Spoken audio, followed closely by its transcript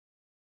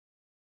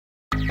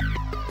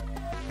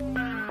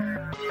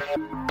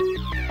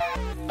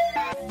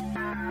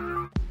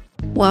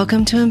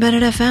Welcome to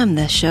Embedded FM,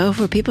 the show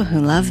for people who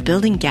love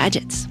building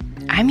gadgets.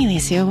 I'm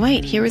Alicia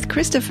White, here with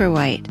Christopher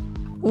White.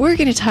 We're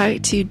going to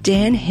talk to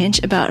Dan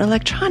Hienzsch about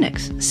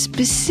electronics,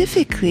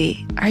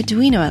 specifically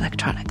Arduino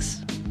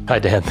electronics. Hi,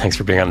 Dan. Thanks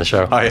for being on the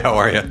show. Hi, how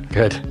are you?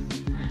 Good.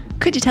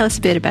 Could you tell us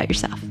a bit about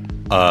yourself?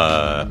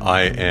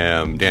 I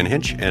am Dan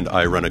Hienzsch, and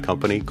I run a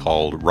company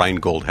called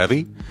Rheingold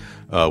Heavy,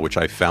 which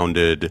I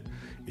founded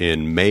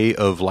in May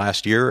of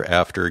last year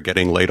after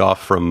getting laid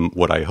off from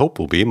what I hope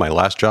will be my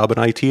last job in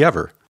IT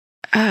ever.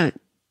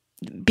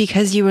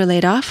 Because you were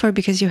laid off or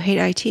because you hate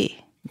IT?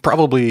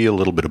 Probably a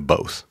little bit of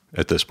both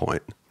at this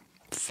point.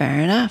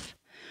 Fair enough.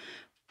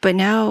 But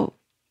now,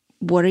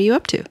 what are you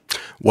up to?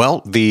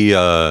 Well,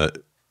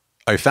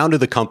 I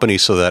founded the company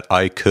so that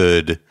I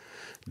could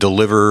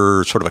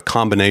deliver sort of a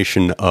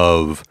combination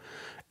of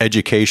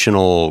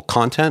educational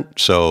content,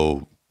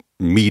 so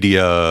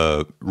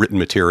media, written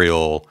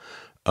material,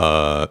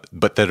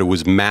 but that it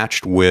was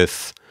matched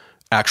with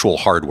actual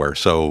hardware,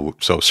 so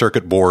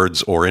circuit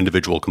boards or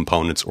individual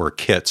components or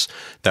kits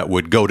that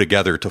would go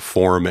together to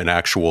form an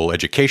actual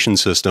education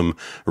system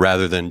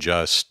rather than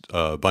just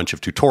a bunch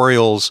of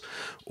tutorials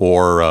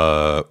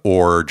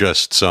or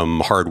just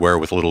some hardware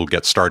with a little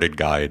get started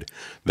guide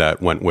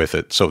that went with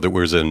it. So there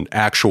was an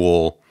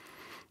actual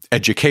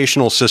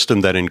educational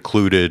system that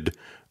included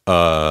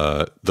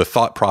the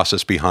thought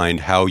process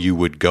behind how you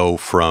would go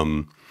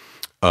from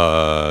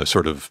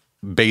sort of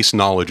base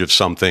knowledge of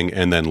something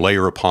and then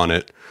layer upon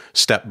it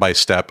step by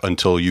step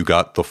until you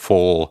got the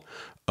full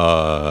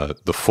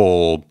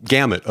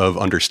gamut of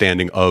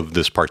understanding of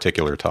this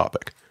particular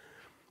topic.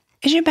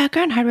 Is your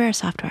background hardware or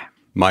software?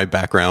 My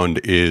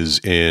background is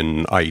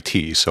in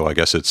IT, so I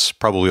guess it's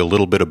probably a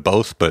little bit of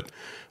both, but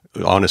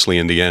honestly,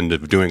 in the end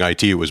of doing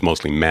IT, it was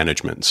mostly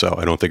management, so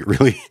I don't think it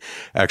really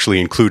actually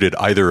included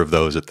either of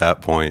those at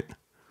that point.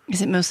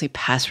 Is it mostly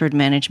password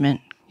management?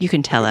 You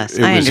can tell us.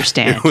 I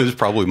understand. It was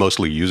probably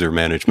mostly user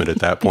management at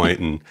that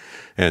point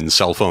and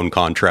cell phone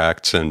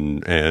contracts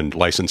and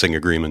licensing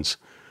agreements.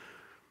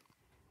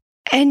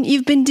 And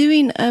you've been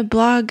doing a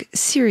blog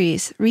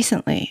series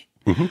recently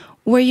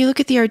where you look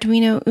at the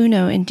Arduino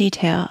Uno in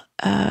detail,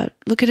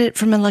 look at it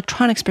from an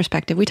electronics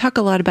perspective. We talk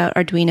a lot about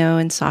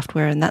Arduino and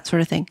software and that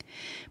sort of thing.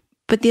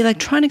 But the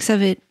electronics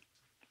of it,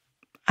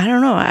 I don't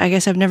know. I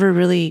guess I've never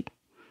really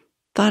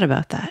thought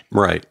about that.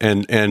 Right.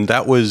 And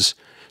that was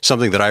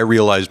something that I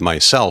realized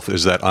myself,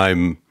 is that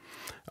I'm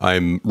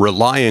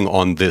relying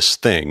on this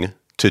thing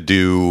to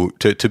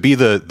be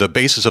the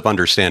basis of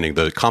understanding,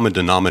 the common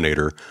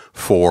denominator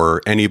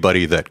for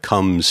anybody that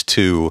comes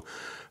to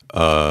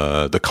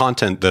the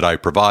content that I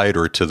provide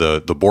or to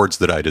the boards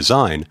that I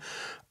design.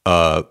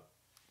 And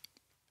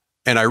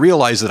I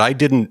realized that I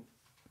didn't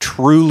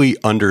truly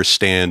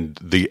understand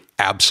the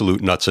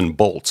absolute nuts and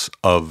bolts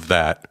of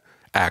that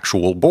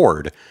actual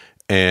board.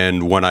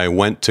 And when I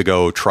went to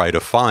go try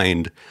to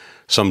find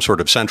some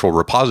sort of central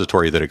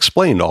repository that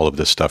explained all of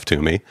this stuff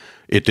to me,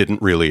 it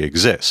didn't really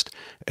exist.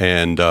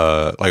 And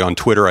like on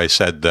Twitter, I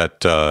said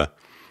that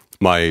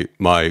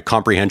my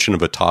comprehension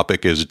of a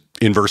topic is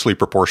inversely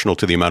proportional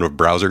to the amount of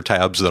browser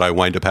tabs that I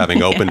wind up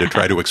having open to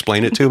try to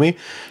explain it to me.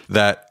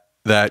 That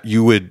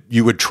you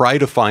would try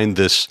to find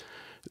this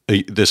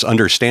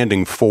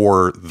understanding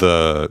for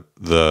the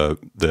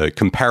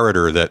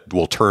comparator that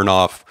will turn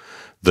off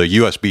the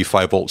USB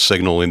 5-volt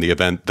signal in the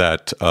event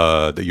that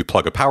you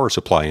plug a power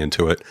supply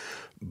into it.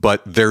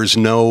 But there's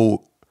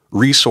no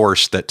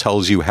resource that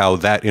tells you how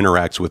that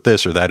interacts with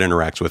this or that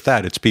interacts with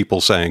that. It's people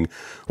saying,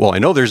 well, I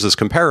know there's this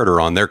comparator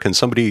on there. Can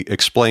somebody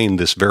explain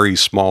this very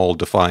small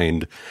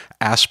defined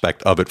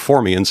aspect of it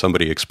for me? And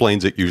somebody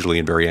explains it, usually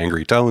in very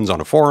angry tones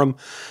on a forum.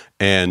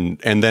 And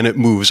then it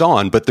moves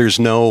on, but there's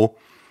no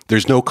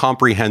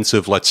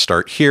comprehensive, let's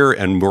start here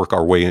and work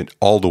our way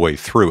all the way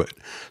through it.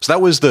 So that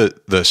was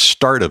the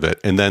start of it.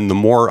 And then the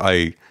more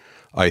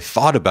I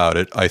thought about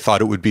it, I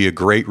thought it would be a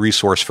great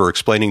resource for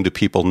explaining to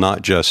people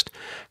not just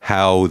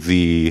how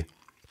the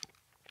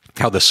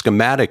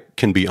schematic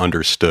can be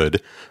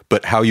understood,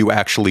 but how you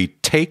actually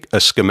take a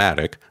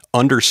schematic,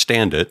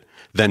 understand it,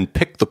 then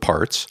pick the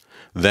parts,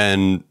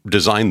 then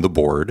design the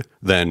board,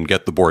 then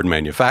get the board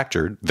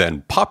manufactured,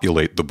 then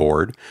populate the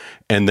board,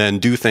 and then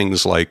do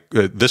things like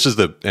this is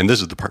the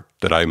part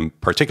that I'm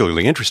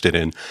particularly interested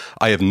in.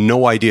 I have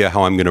no idea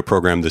how I'm going to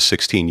program the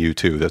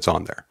 16U2 that's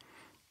on there.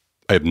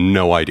 I have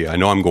no idea. I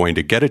know I'm going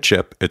to get a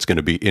chip. It's going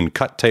to be in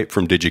cut tape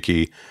from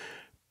DigiKey,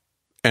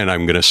 and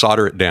I'm going to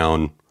solder it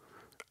down.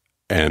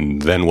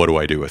 And then what do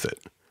I do with it?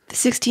 The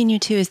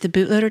 16U2 is the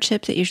bootloader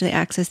chip that usually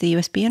acts as the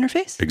USB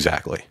interface?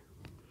 Exactly.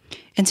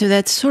 And so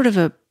that's sort of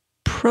a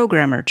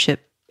programmer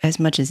chip as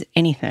much as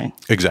anything.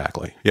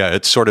 Exactly. Yeah,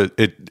 it's sort of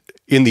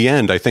in the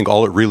end, I think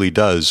all it really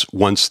does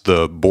once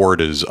the board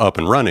is up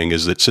and running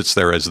is it sits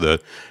there as the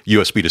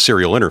USB to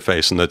serial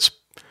interface, and that's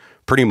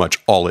pretty much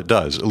all it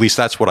does. At least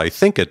that's what I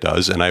think it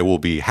does, and I will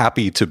be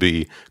happy to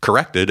be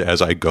corrected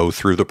as I go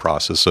through the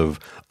process of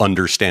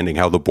understanding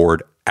how the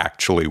board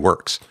actually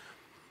works.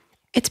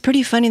 It's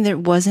pretty funny there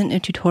wasn't a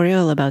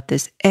tutorial about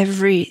this.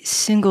 Every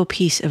single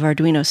piece of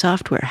Arduino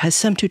software has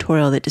some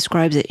tutorial that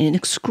describes it in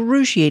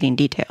excruciating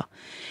detail.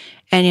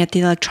 And yet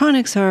the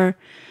electronics are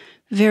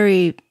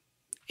very,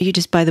 you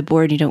just buy the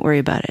board and you don't worry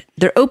about it.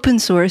 They're open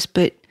source,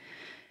 but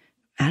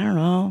I don't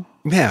know.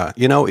 Yeah,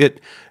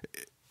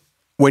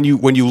 when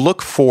you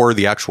look for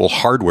the actual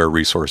hardware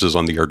resources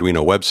on the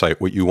Arduino website,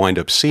 what you wind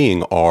up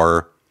seeing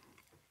are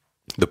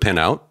the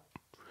pinout,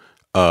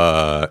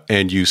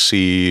 and you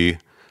see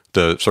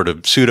the sort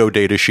of pseudo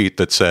data sheet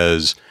that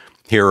says,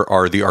 here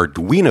are the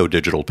Arduino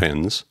digital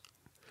pins,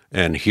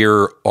 and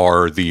here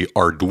are the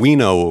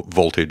Arduino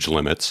voltage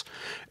limits.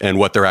 And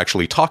what they're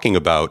actually talking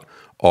about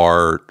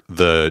are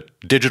the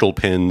digital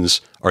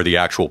pins are the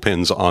actual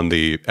pins on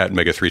the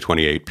Atmega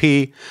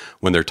 328P.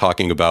 When they're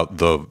talking about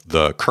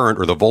the current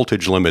or the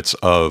voltage limits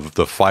of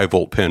the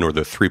 5-volt pin or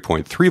the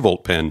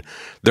 3.3-volt pin,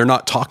 they're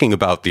not talking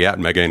about the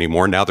Atmega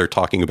anymore. Now they're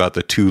talking about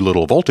the two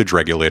little voltage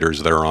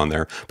regulators that are on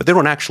there, but they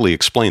don't actually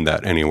explain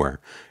that anywhere.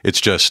 It's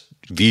just,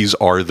 these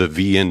are the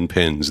VIN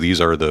pins, these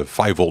are the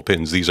 5-volt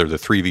pins, these are the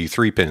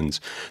 3V3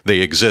 pins. They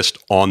exist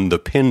on the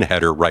pin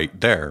header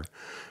right there,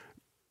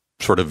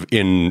 sort of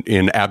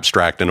in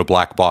abstract in a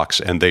black box,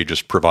 and they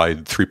just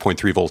provide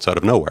 3.3 volts out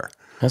of nowhere.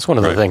 That's one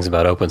of the things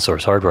about open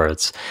source hardware.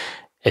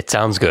 It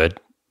sounds good,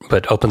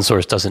 but open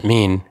source doesn't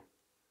mean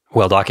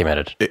well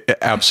documented.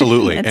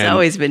 Absolutely. That's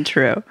always been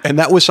true. And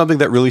that was something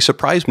that really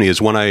surprised me,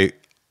 is when I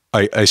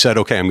said,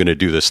 okay, I'm going to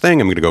do this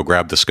thing. I'm going to go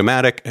grab the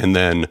schematic, and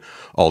then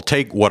I'll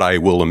take what I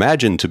will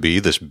imagine to be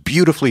this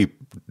beautifully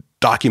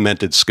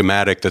documented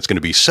schematic that's going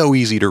to be so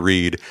easy to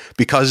read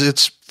because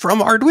it's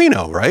from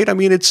Arduino, right? I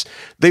mean,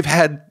 they've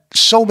had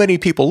so many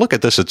people look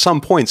at this. At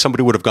some point,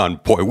 somebody would have gone,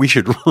 boy, we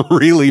should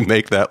really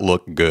make that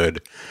look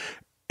good.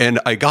 And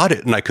I got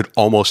it, and I could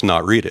almost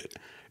not read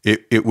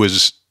it.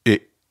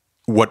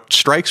 What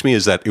strikes me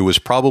is that it was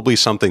probably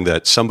something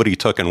that somebody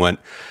took and went,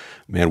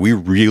 man, we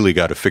really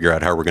got to figure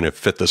out how we're going to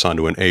fit this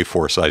onto an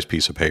A4 size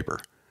piece of paper.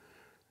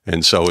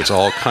 And so it's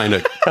all kind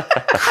of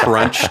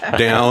crunched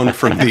down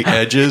from the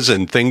edges,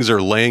 and things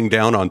are laying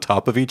down on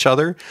top of each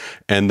other.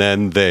 And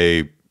then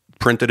they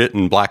printed it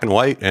in black and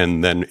white,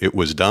 and then it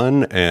was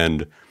done,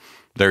 and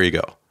there you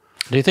go.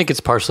 Do you think it's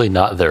partially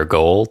not their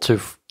goal to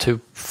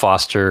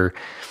foster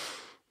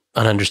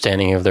an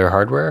understanding of their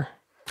hardware?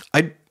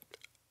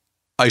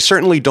 I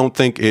certainly don't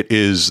think it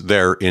is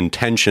their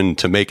intention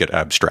to make it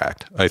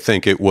abstract. I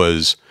think it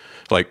was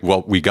like,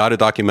 well, we got to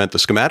document the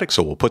schematic,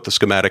 so we'll put the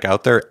schematic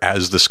out there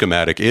as the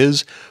schematic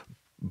is.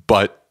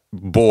 But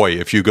boy,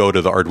 if you go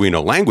to the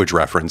Arduino language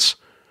reference,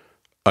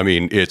 I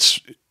mean, it's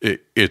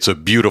a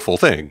beautiful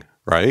thing,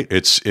 right?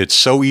 It's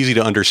so easy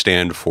to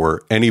understand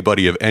for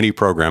anybody of any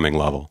programming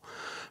level.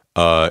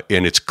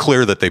 And it's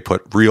clear that they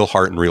put real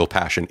heart and real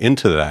passion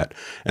into that.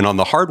 And on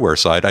the hardware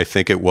side, I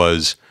think it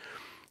was,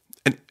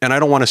 and I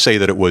don't want to say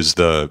that it was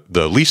the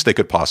least they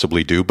could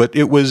possibly do, but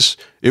it was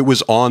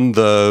on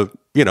the,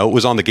 it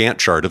was on the Gantt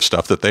chart of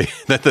stuff that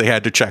they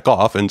had to check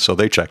off. And so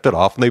they checked it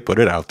off and they put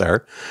it out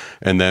there.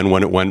 And then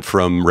when it went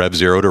from Rev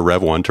 0 to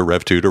Rev 1 to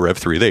Rev 2 to Rev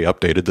 3, they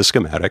updated the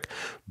schematic.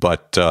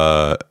 But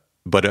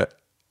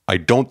I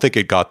don't think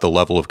it got the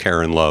level of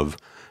care and love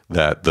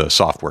that the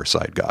software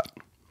side got.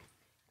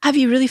 Have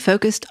you really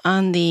focused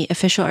on the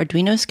official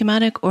Arduino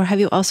schematic, or have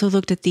you also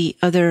looked at the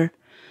other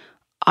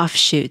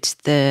offshoots,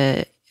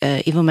 the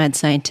Evil Mad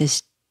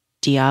Scientist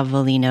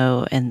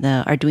Diavolino and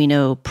the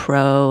Arduino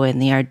Pro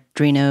and the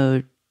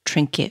Arduino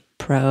Trinket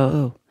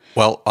Pro?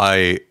 Well,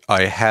 I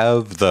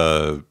have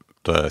the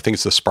I think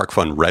it's the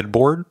SparkFun Red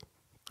board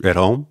at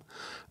home.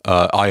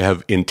 I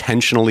have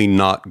intentionally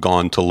not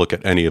gone to look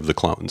at any of the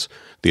clones.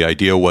 The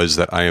idea was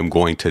that I am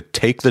going to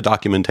take the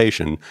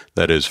documentation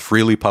that is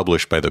freely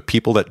published by the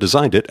people that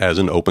designed it as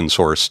an open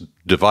source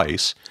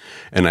device,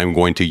 and I'm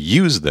going to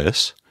use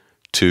this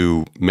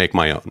to make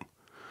my own.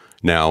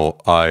 Now,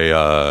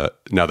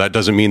 now that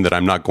doesn't mean that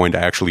I'm not going to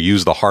actually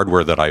use the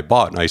hardware that I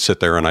bought, and I sit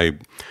there and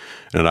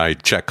I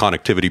check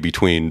connectivity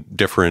between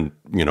different,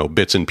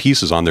 bits and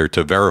pieces on there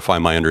to verify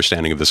my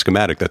understanding of the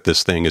schematic, that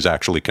this thing is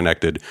actually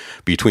connected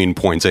between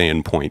points A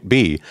and point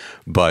B.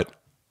 But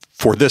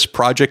for this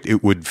project,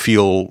 it would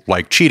feel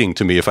like cheating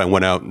to me if I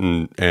went out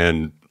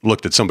and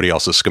looked at somebody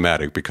else's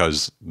schematic,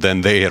 because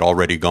then they had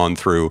already gone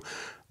through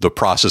the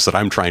process that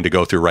I'm trying to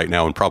go through right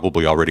now and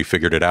probably already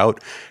figured it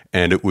out.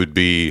 And it would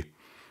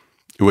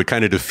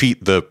kind of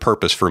defeat the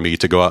purpose for me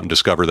to go out and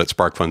discover that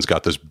SparkFun's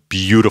got this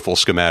beautiful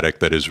schematic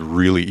that is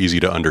really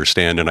easy to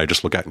understand. And I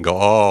just look at it and go,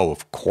 oh,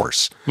 of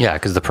course. Yeah,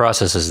 because the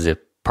process is the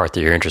part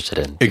that you're interested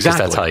in. Exactly. Because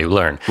that's how you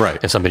learn. Right.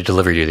 If somebody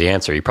delivered you the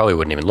answer, you probably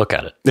wouldn't even look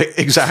at it.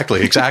 Exactly.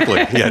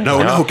 Yeah,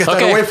 no, get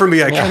that away from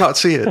me. I cannot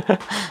see it.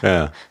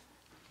 Yeah.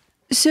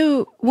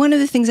 So one of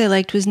the things I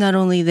liked was not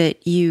only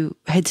that you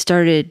had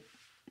started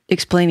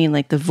explaining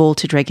like the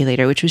voltage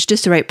regulator, which was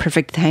just the right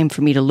perfect time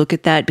for me to look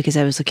at that, because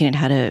I was looking at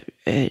how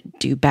to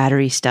do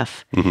battery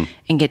stuff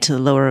and get to the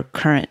lower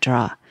current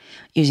draw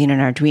using an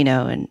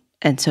Arduino.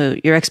 And so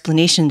your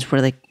explanations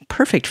were like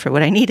perfect for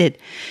what I needed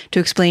to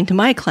explain to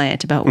my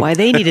client about why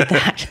they needed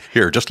that.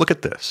 Here, just look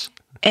at this.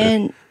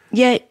 And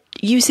yet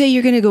you say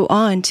you're going to go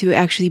on to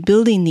actually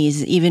building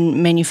these,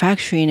 even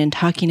manufacturing and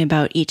talking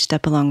about each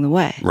step along the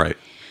way. Right.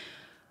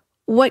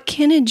 What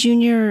can a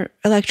junior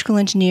electrical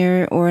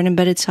engineer or an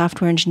embedded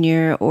software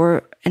engineer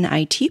or an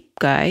IT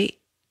guy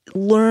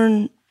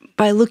learn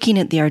by looking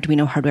at the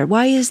Arduino hardware?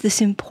 Why is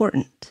this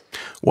important?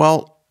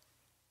 Well,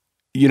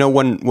 you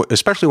know,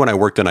 especially when I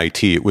worked in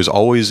IT, it was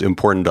always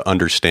important to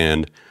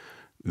understand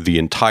the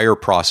entire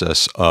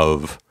process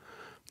of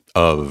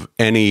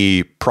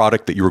any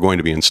product that you were going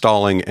to be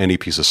installing, any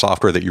piece of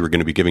software that you were going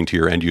to be giving to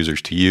your end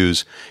users to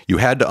use. You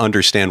had to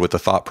understand what the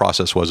thought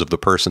process was of the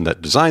person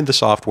that designed the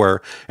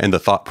software, and the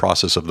thought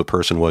process of the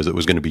person that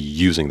was going to be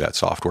using that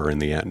software in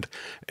the end.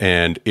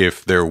 And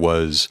if there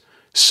was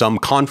some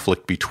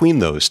conflict between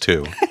those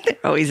two, There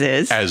always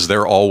is. as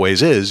there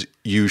always is,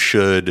 you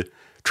should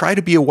try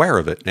to be aware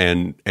of it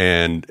and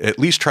at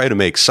least try to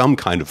make some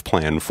kind of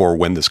plan for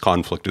when this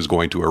conflict is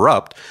going to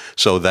erupt,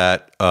 so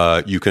that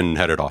you can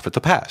head it off at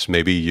the pass.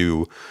 Maybe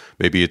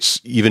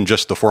it's even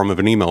just the form of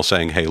an email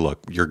saying, hey,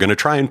 look, you're going to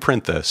try and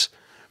print this,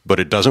 but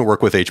it doesn't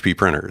work with HP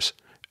printers.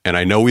 And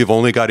I know we've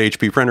only got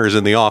HP printers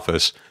in the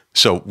office,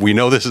 so we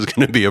know this is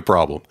going to be a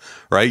problem,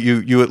 right?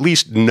 You at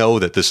least know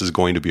that this is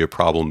going to be a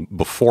problem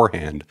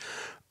beforehand.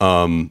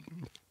 And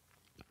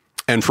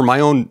for my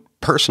own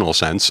personal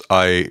sense,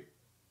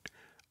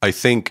 I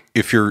think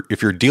if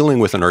you're dealing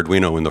with an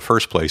Arduino in the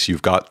first place,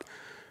 you've got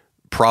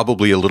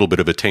probably a little bit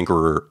of a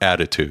tinkerer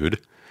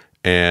attitude.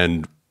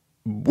 And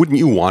wouldn't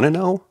you want to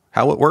know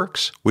how it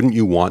works? Wouldn't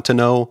you want to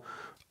know,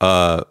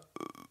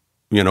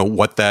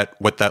 what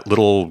that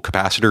little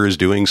capacitor is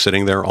doing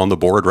sitting there on the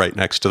board right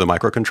next to the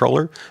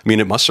microcontroller? I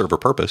mean, it must serve a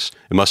purpose.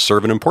 It must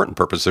serve an important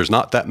purpose. There's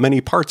not that many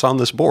parts on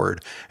this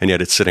board, and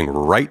yet it's sitting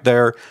right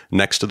there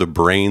next to the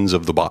brains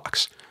of the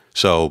box.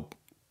 So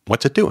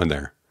what's it doing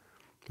there?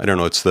 I don't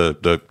know. It's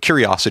the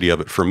curiosity of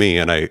it for me,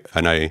 and I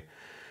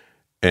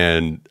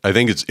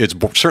think it's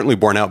certainly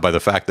borne out by the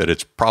fact that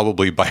it's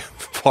probably by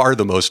far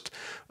the most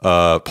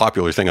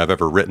popular thing I've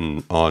ever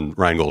written on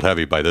Rheingold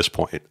Heavy by this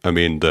point. I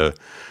mean, the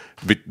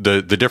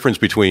difference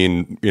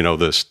between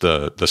the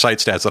site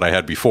stats that I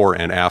had before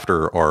and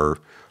after was,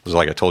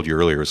 like I told you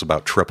earlier, is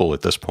about triple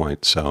at this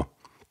point. So,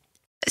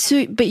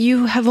 but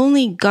you have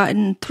only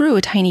gotten through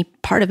a tiny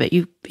part of it.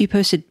 You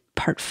posted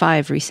part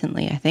 5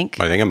 recently, I think.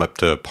 I think I'm up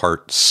to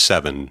part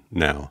 7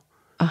 now.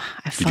 Oh,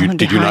 I've fallen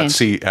Did you not behind.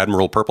 see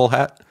Admiral Purple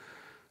Hat?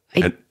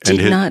 I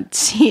did not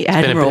see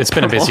Admiral It's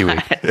been a busy week.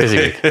 Busy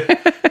week.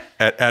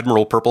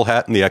 Admiral Purple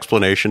Hat and the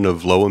explanation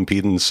of low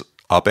impedance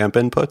op-amp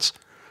inputs?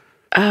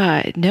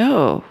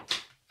 No.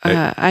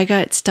 I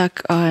got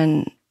stuck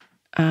on,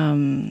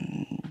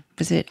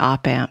 was it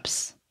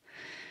op-amps?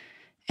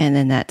 And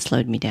then that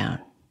slowed me down.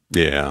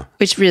 Yeah.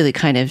 Which really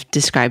kind of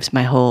describes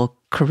my whole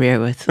career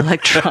with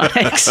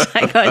electronics.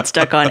 I got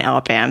stuck on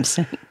op-amps.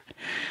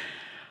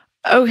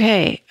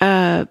 Okay.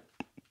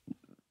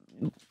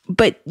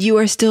 But you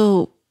are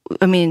still,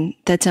 I mean,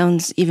 that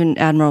sounds, even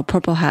Admiral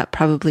Purple Hat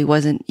probably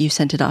wasn't, you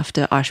sent it off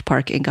to Osh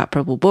Park and got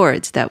purple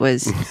boards. That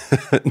was...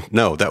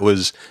 No, that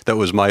was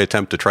my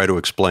attempt to try to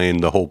explain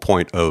the whole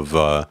point of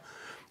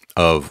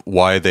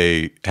why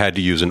they had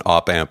to use an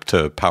op-amp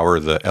to power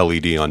the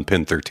LED on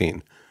pin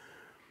 13.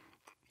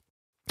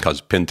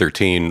 Because pin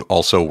 13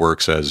 also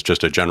works as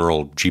just a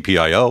general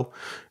GPIO.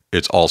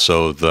 It's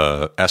also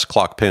the S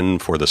clock pin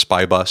for the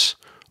SPI bus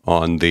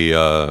on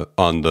the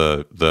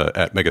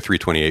at Mega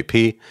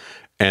 328P,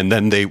 and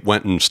then they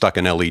went and stuck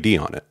an LED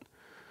on it,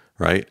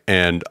 right?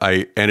 And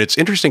it's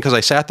interesting because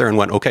I sat there and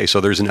went, okay,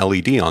 so there's an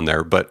LED on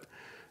there, but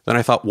then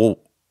I thought, well,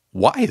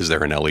 why is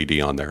there an LED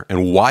on there,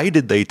 and why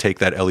did they take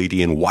that LED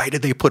and why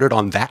did they put it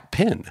on that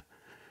pin?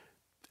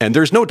 And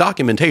there's no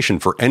documentation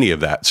for any of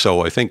that.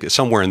 So I think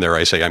somewhere in there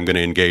I say I'm going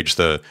to engage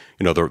the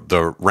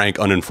rank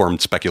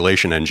uninformed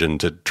speculation engine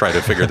to try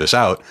to figure this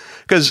out,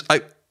 because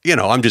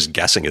I'm just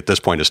guessing at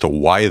this point as to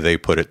why they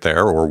put it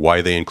there or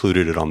why they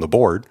included it on the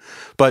board.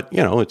 But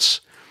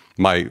it's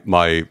my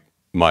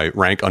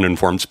rank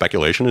uninformed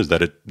speculation is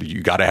that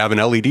you got to have an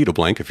LED to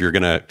blink if you're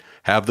going to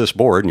have this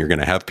board and you're going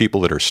to have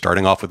people that are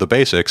starting off with the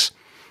basics.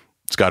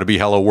 It's got to be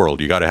Hello World.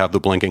 You got to have the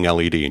blinking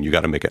LED, and you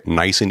got to make it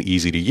nice and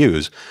easy to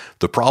use.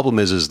 The problem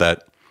is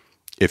that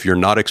if you're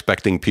not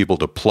expecting people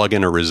to plug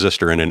in a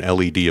resistor and an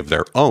LED of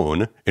their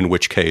own, in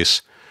which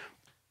case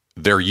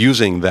they're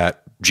using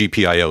that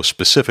GPIO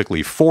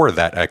specifically for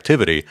that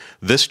activity,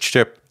 this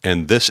chip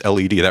and this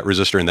LED, that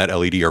resistor and that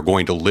LED, are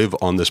going to live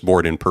on this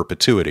board in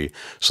perpetuity.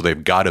 So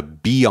they've got to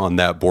be on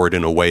that board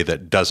in a way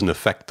that doesn't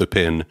affect the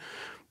pin,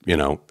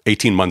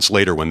 18 months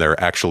later when they're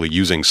actually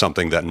using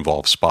something that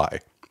involves SPI.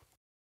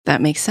 That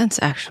makes sense,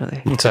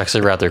 actually. It's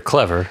actually rather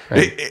clever.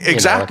 Right?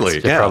 Exactly.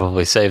 It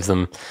probably saves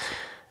them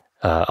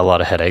a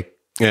lot of headache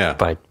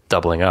by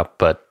doubling up.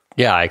 But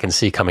yeah, I can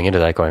see coming into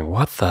that going,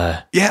 what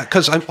the? Yeah,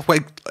 because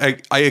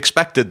I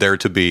expected there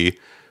to be,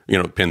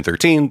 pin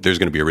 13, there's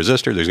going to be a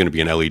resistor, there's going to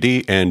be an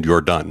LED, and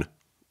you're done.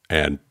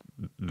 And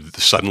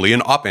suddenly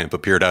an op-amp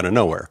appeared out of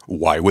nowhere.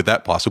 Why would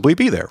that possibly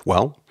be there?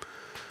 Well,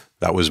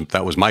 that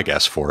was my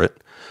guess for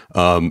it.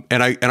 And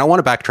I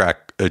want to backtrack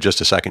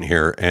just a second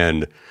here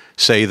and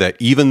say that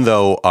even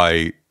though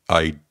I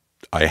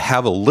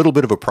have a little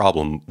bit of a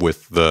problem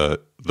with the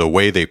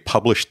way they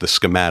published the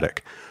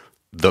schematic,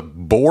 the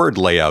board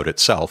layout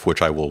itself,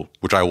 which I will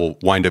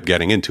wind up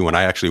getting into, and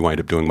I actually wind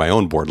up doing my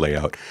own board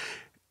layout,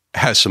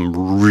 has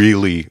some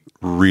really,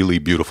 really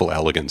beautiful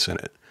elegance in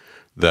it.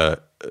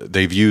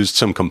 They've used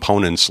some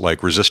components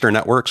like resistor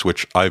networks,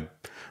 which I'm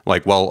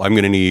going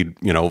to need,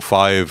 5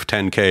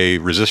 10K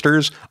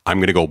resistors. I'm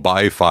going to go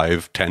buy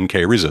 5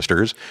 10K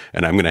resistors,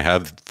 and I'm going to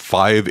have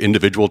 5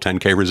 individual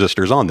 10K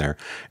resistors on there.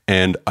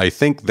 And I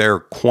think their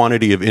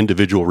quantity of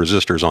individual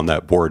resistors on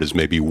that board is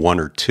maybe 1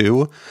 or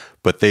 2,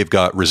 but they've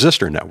got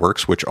resistor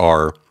networks, which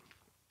are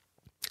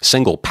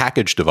single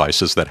package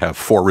devices that have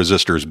 4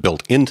 resistors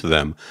built into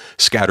them,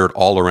 scattered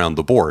all around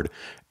the board.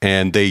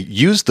 And they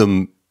use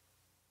them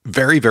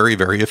very, very,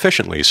 very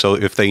efficiently. So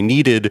if they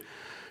needed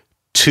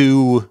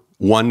 2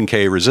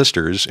 1K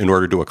resistors in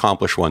order to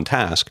accomplish one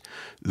task,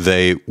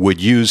 they would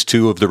use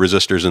 2 of the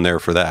resistors in there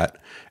for that.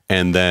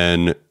 And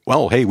then,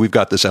 well, hey, we've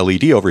got this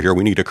LED over here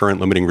we need a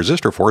current limiting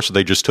resistor for, so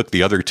they just took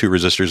the other 2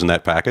 resistors in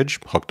that package,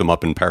 hooked them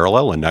up in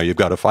parallel, and now you've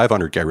got a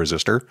 500K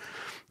resistor.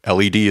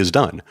 LED is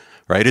done,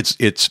 right?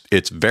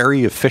 It's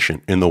very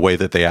efficient in the way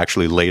that they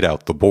actually laid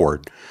out the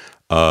board,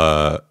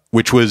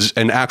 which was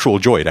an actual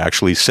joy to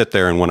actually sit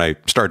there. And when I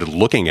started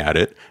looking at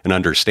it and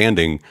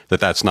understanding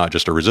that that's not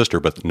just a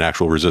resistor, but an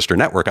actual resistor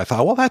network, I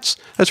thought, well, that's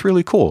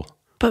really cool.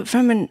 But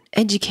from an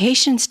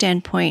education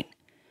standpoint,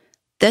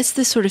 that's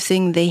the sort of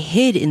thing they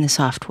hid in the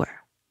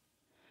software.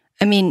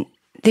 I mean,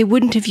 they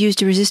wouldn't have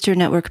used a resistor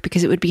network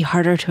because it would be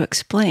harder to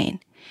explain.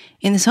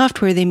 In the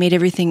software, they made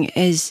everything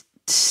as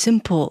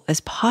simple as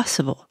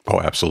possible. Oh,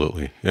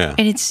 absolutely. Yeah.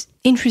 And it's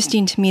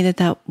interesting to me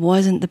that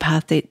wasn't the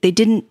path they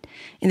didn't,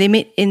 and they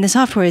made in the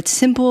software, it's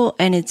simple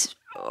and it's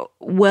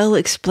well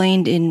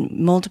explained in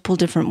multiple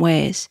different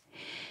ways.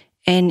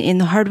 And in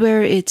the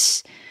hardware,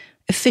 it's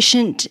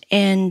efficient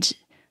and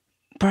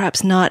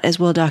perhaps not as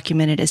well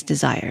documented as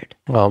desired.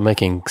 Well,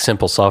 making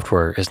simple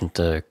software isn't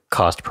the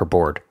cost per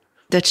board.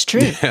 That's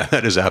true. Yeah,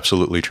 that is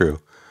absolutely true.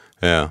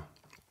 Yeah.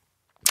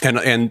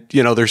 And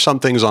there's some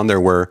things on there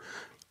where,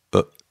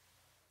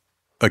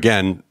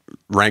 again,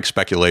 rank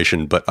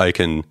speculation, but I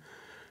can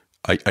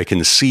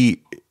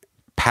see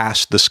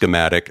past the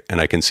schematic,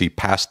 and I can see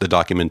past the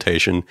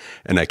documentation,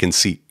 and I can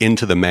see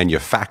into the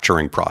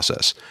manufacturing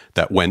process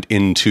that went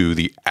into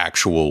the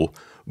actual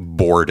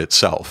board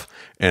itself.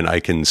 And I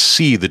can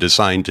see the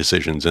design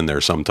decisions in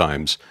there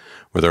sometimes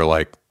where they're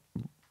like,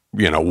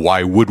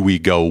 why would we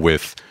go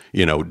with,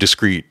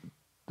 discrete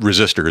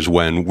resistors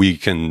when we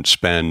can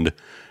spend,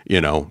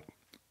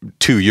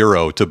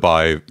 €2 to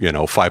buy,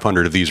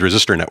 500 of these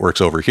resistor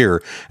networks over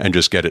here and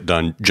just get it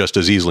done just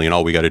as easily. And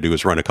all we got to do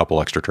is run a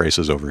couple extra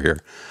traces over here.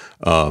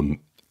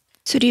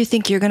 So do you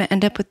think you're going to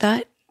end up with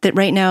that? That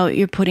right now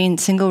you're putting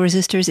single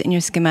resistors in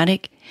your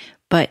schematic,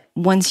 but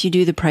once you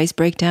do the price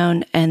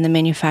breakdown and the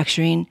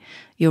manufacturing,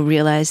 you'll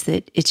realize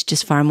that it's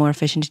just far more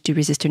efficient to do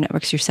resistor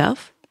networks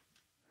yourself?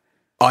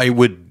 I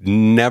would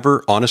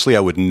never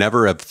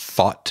have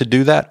thought to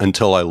do that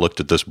until I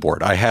looked at this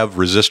board. I have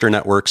resistor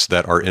networks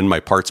that are in my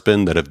parts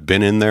bin that have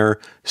been in there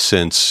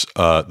since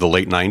the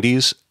late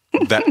 90s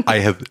that I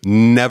have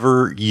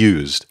never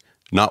used,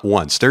 not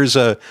once. There's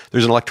an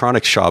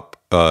electronics shop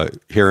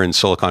here in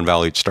Silicon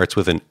Valley. It starts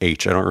with an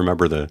H. I don't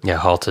remember the... Yeah,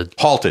 Halted.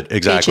 Halted,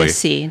 exactly.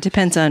 HSC. It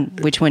depends on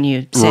which one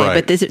you say,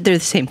 right. But they're the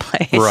same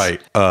place.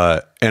 Right.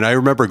 And I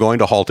remember going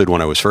to Halted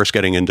when I was first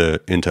getting into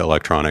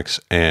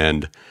electronics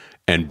and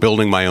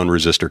building my own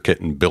resistor kit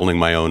and building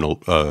my own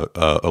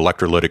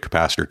electrolytic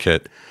capacitor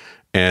kit.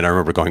 And I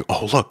remember going,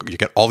 oh, look, you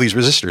get all these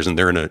resistors and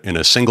they're in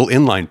a single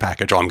inline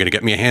package. Oh, I'm going to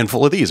get me a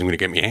handful of these. I'm going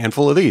to get me a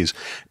handful of these.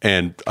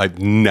 And I've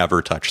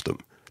never touched them,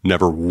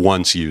 never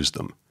once used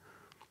them.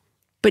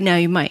 But now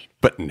you might.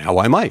 But now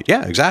I might.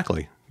 Yeah,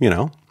 exactly.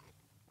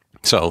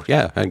 So,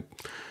 yeah.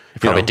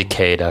 Probably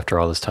decayed after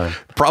all this time.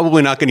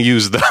 Probably not going to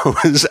use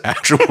those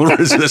actual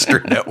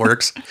resistor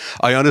networks.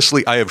 I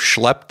have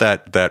schlepped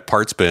that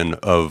parts bin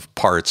of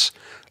parts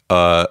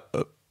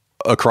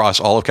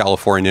across all of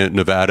California,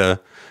 Nevada,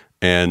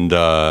 and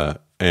at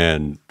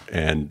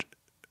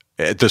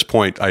this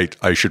point,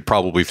 I should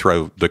probably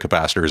throw the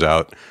capacitors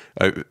out.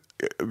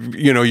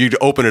 You'd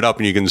open it up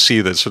and you can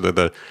see that sort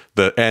of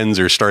the ends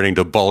are starting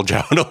to bulge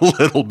out a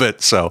little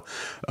bit. So,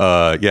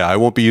 I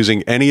won't be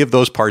using any of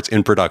those parts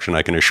in production.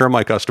 I can assure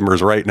my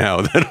customers right now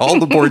that all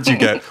the boards you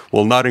get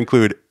will not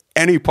include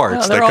any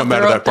parts that come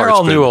out of that parts bin. They're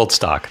all new old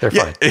stock. They're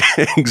fine.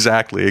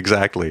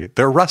 Exactly.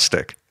 They're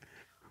rustic.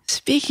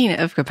 Speaking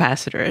of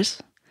capacitors,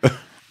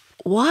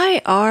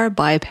 why are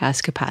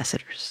bypass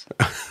capacitors?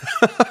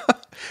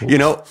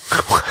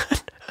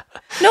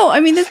 No, I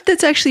mean,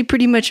 that's actually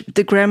pretty much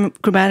the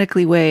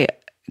grammatically way.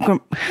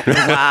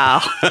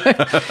 Wow.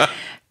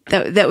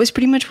 That was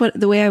pretty much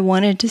the way I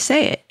wanted to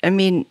say it. I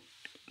mean,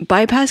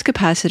 bypass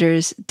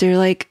capacitors, they're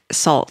like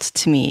salt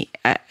to me.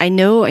 I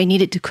know I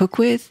need it to cook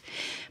with,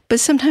 but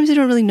sometimes I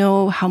don't really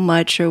know how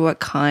much or what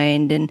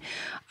kind. And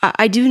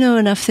I do know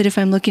enough that if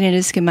I'm looking at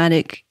a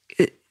schematic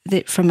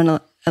that from an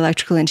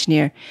electrical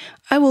engineer,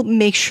 I will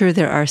make sure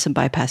there are some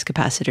bypass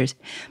capacitors.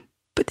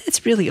 But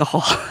that's really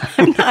all.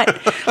 I'm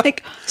not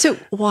like, so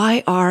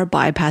why are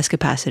bypass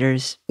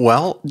capacitors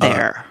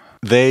there?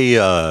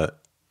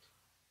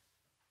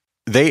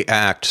 They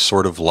act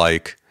sort of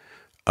like,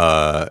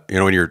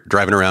 when you're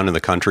driving around in the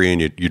country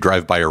and you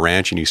drive by a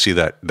ranch and you see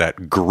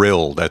that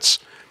grill that's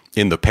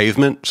in the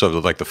pavement. So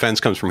like the fence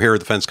comes from here,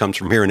 the fence comes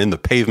from here, and in the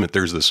pavement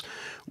there's this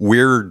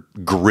weird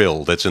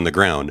grill that's in the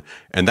ground,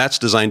 and that's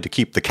designed to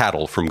keep the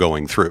cattle from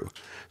going through.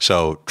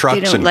 So trucks,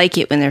 they don't like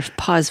it when their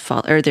paws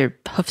fall or their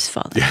hoofs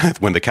fall down. Yeah,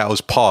 when the cow's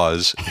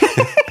paws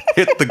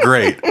hit the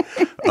grate,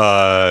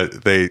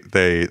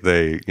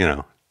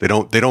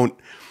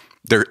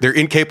 they're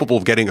incapable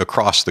of getting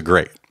across the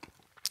grate.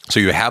 So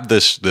you have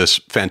this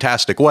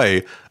fantastic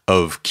way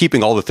of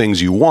keeping all the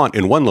things you want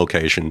in one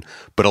location,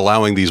 but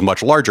allowing these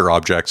much larger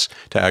objects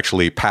to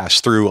actually pass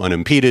through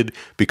unimpeded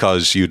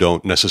because you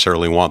don't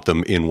necessarily want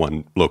them in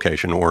one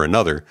location or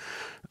another.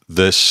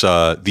 These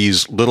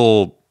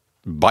little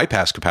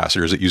bypass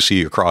capacitors that you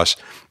see across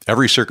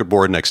every circuit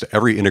board next to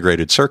every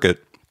integrated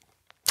circuit,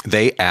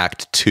 they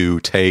act to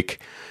take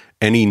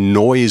any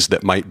noise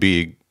that might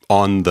be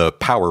on the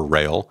power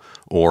rail,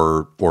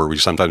 or we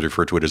sometimes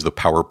refer to it as the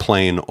power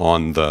plane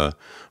on the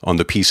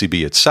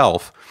PCB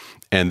itself,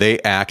 and they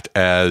act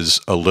as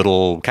a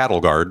little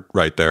cattle guard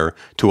right there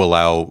to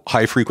allow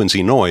high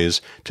frequency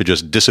noise to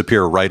just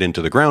disappear right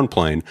into the ground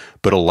plane,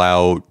 but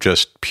allow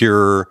just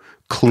pure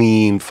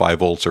clean 5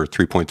 volts or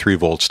 3.3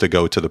 volts to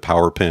go to the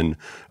power pin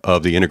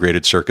of the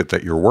integrated circuit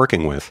that you're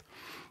working with.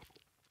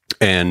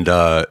 And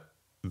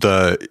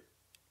the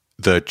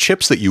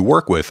chips that you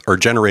work with are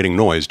generating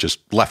noise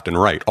just left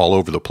and right all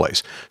over the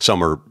place.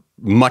 Some are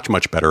much,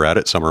 much better at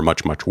it. Some are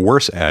much, much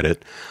worse at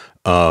it.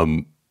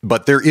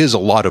 But there is a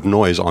lot of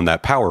noise on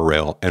that power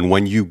rail. And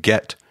when you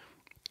get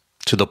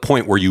to the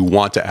point where you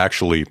want to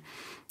actually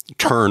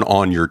turn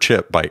on your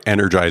chip by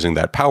energizing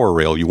that power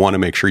rail, you want to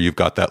make sure you've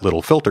got that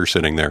little filter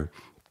sitting there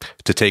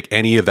to take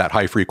any of that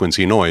high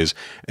frequency noise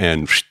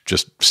and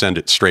just send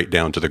it straight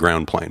down to the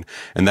ground plane.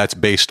 And that's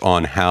based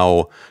on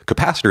how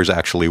capacitors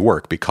actually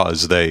work,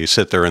 because they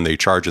sit there and they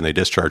charge and they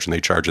discharge and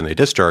they charge and they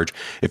discharge.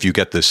 If you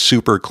get this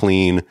super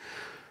clean,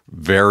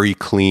 very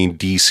clean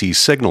DC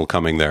signal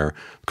coming there,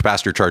 the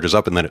capacitor charges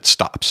up and then it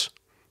stops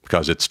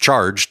because it's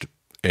charged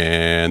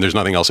and there's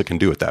nothing else it can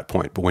do at that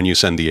point. But when you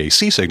send the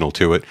AC signal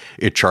to it,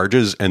 it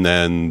charges and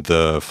then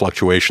the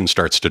fluctuation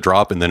starts to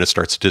drop and then it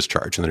starts to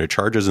discharge and then it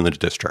charges and then it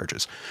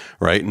discharges,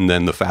 right? And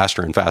then the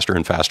faster and faster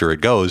and faster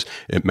it goes,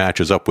 it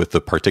matches up with the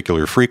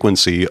particular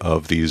frequency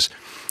of these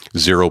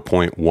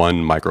 0.1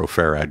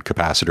 microfarad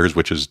capacitors,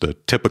 which is the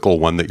typical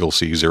one that you'll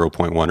see,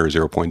 0.1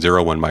 or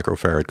 0.01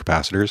 microfarad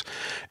capacitors.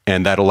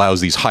 And that allows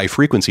these high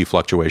frequency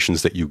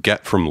fluctuations that you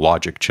get from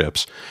logic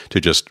chips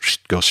to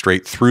just go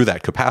straight through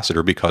that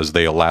capacitor, because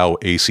they allow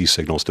AC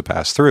signals to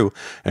pass through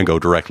and go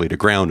directly to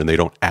ground, and they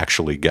don't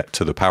actually get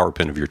to the power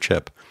pin of your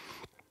chip.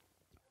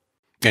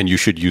 And you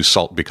should use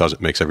salt because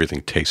it makes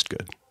everything taste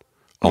good.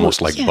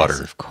 Almost like butter.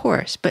 Yes, of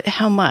course. But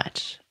how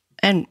much?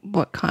 And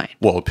what kind?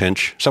 Well, a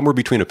pinch. Somewhere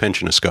between a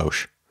pinch and a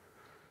skosh.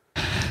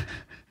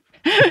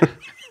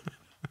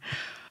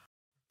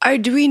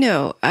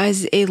 Arduino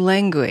as a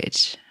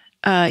language.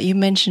 You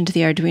mentioned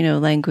the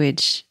Arduino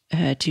language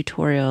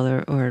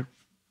tutorial or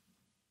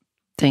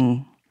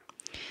thing.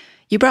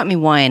 You brought me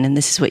wine, and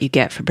this is what you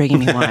get for bringing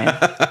me wine.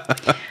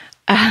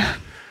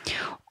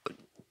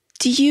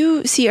 Do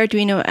you see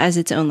Arduino as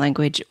its own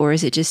language, or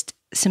is it just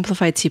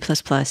simplified C++,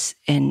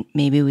 and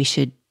maybe we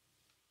should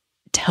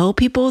tell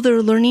people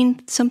they're learning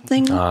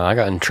something? I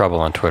got in trouble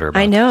on Twitter about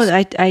I know.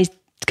 this. I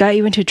got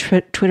you into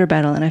a Twitter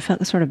battle, and I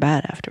felt sort of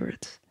bad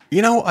afterwards.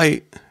 You know,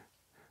 I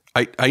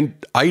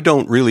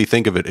don't really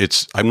think of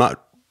it. I'm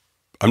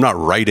not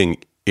writing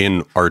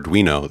in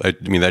Arduino. I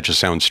mean, that just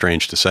sounds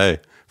strange to say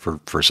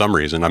for some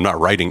reason. I'm not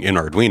writing in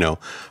Arduino.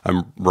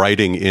 I'm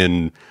writing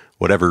in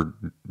whatever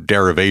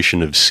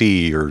derivation of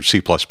C or C++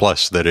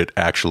 that it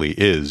actually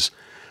is.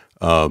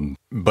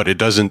 But it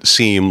doesn't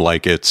seem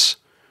like it's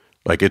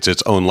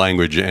its own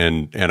language,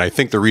 and I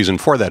think the reason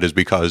for that is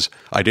because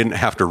I didn't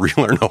have to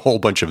relearn a whole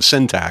bunch of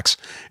syntax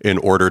in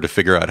order to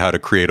figure out how to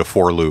create a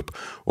for loop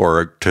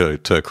or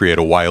to create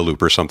a while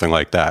loop or something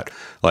like that.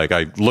 Like,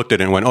 I looked at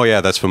it and went, oh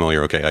yeah, that's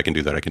familiar. Okay, I can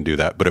do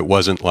that. But it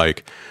wasn't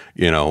like,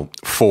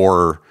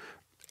 for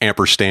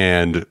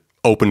ampersand,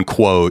 open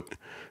quote,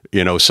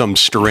 some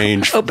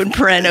strange open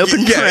paren.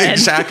 Yeah,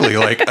 exactly.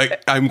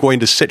 Like I'm going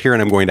to sit here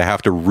and I'm going to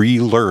have to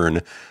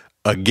relearn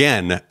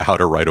again how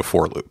to write a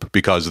for loop,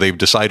 because they've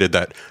decided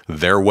that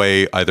their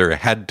way either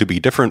had to be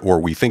different or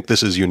we think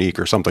this is unique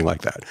or something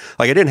like that.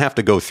 Like, I didn't have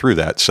to go through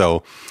that.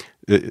 So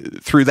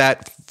through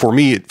that, for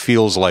me, it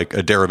feels like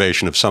a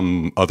derivation of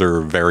some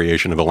other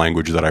variation of a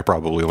language that I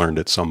probably learned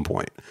at some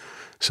point.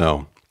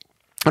 So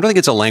I don't think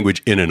it's a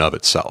language in and of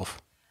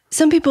itself.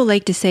 Some people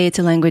like to say it's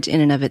a language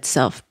in and of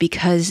itself,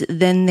 because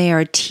then they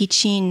are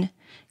teaching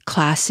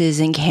classes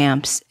and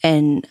camps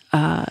and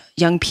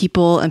young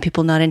people and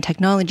people not in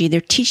technology.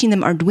 They're teaching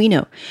them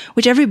Arduino,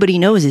 which everybody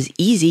knows is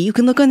easy. You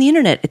can look on the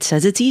internet. It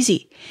says it's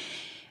easy.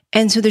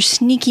 And so they're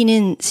sneaking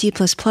in C++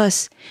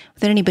 without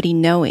anybody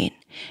knowing.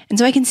 And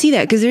so I can see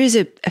that because there is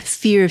a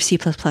fear of C++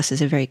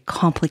 as a very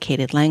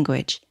complicated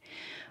language.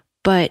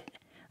 But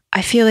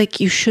I feel like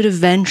you should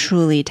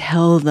eventually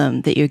tell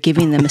them that you're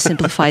giving them a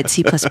simplified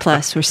C++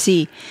 or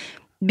C,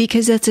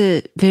 because that's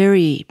a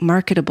very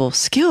marketable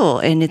skill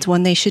and it's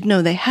one they should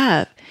know they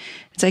have.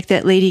 It's like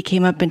that lady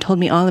came up and told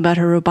me all about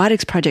her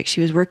robotics project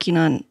she was working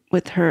on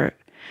with her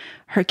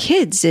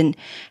kids and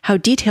how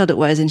detailed it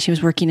was. And she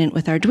was working in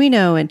with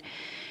Arduino.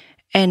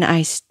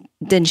 And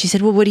then she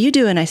said, well, what do you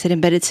do? And I said,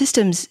 embedded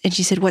systems. And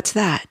she said, what's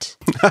that?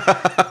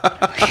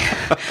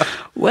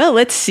 Well,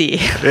 let's see.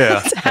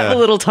 Yeah, let's have a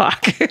little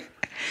talk.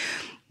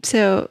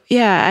 So,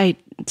 yeah,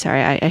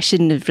 I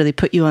shouldn't have really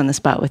put you on the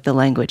spot with the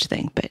language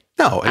thing, but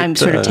no, I'm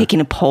sort of taking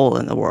a poll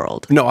in the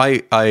world. No,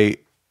 I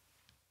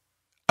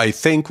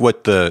think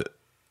what the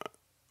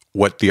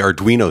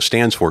Arduino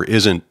stands for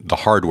isn't the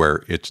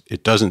hardware.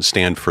 It doesn't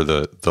stand for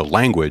the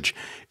language.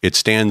 It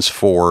stands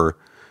for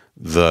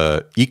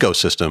the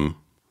ecosystem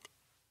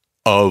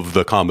of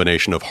the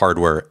combination of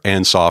hardware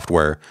and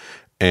software,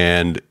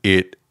 and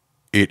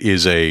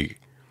it's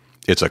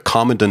a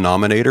common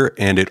denominator,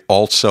 and it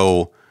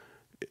also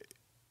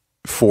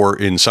for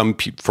some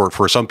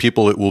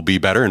people it will be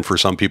better, and for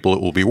some people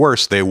it will be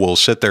worse. They will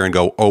sit there and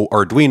go, "Oh,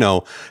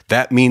 Arduino,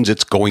 that means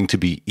it's going to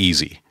be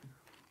easy."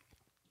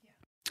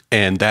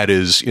 And that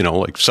is,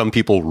 like some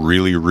people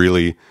really,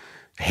 really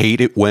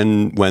hate it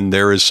when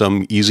there is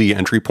some easy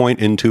entry point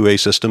into a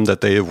system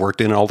that they have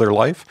worked in all their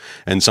life.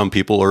 And some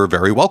people are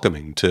very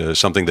welcoming to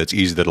something that's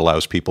easy, that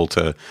allows people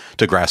to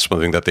grasp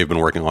something that they've been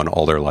working on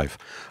all their life.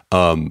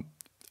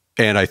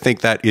 And I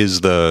think that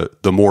is the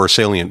more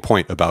salient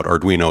point about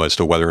Arduino as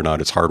to whether or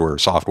not it's hardware or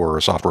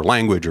software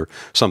language or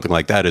something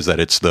like that, is that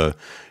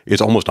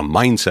it's almost a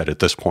mindset at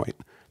this point,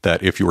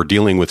 that if you're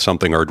dealing with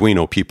something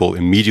Arduino, people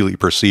immediately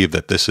perceive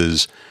that this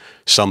is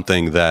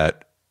something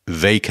that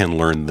they can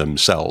learn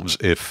themselves.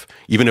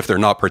 Even if they're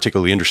not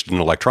particularly interested in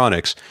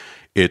electronics,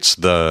 it's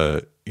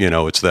that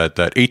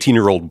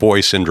 18-year-old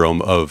boy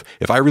syndrome of,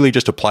 if I really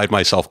just applied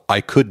myself,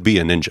 I could be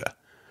a ninja,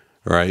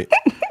 right?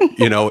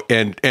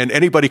 And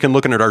anybody can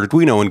look at an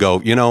Arduino and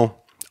go,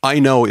 I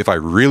know if I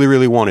really,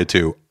 really wanted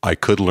to, I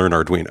could learn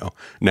Arduino.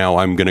 Now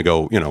I'm going to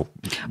go,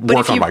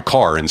 work on my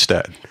car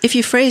instead. If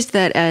you phrased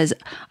that as,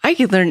 I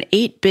could learn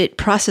 8-bit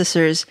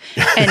processors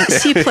and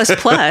C++,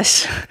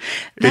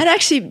 that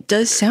actually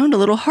does sound a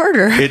little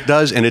harder. It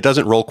does, and it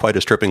doesn't roll quite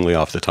as trippingly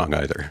off the tongue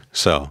either.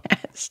 So,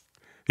 yes.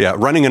 Yeah,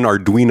 running an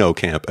Arduino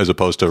camp as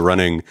opposed to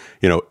running,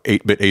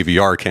 8-bit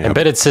AVR camp.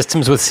 Embedded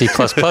systems with C++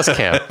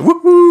 camp.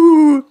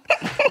 Woohoo!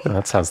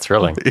 That sounds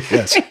thrilling.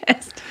 Yes.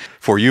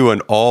 For you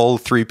and all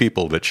 3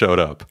 people that showed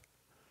up.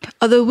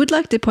 Although I would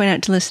like to point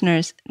out to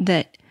listeners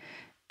that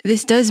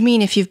this does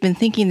mean if you've been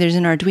thinking there's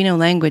an Arduino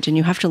language and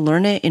you have to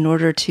learn it in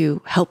order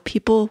to help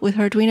people with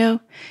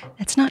Arduino,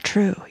 that's not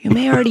true. You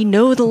may already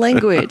know the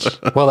language.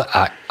 Well,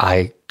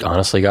 I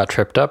honestly got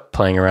tripped up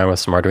playing around with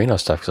some Arduino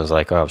stuff because I was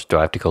like, oh, do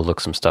I have to go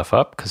look some stuff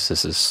up? Because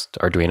this is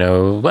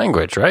Arduino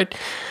language, right?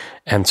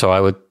 And so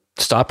I would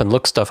stop and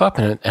look stuff up,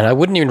 and I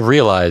wouldn't even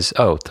realize,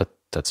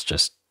 that's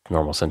just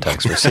normal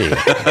syntax for C.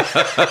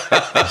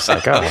 It's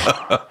like,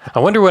 oh, I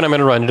wonder when I'm going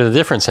to run into a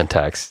different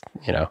syntax,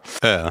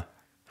 Yeah.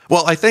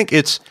 Well, I think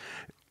it's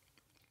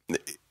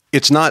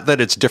not that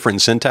it's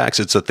different syntax.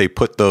 It's that they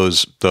put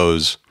those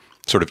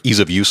sort of ease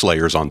of use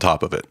layers on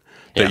top of it.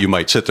 That you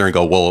might sit there and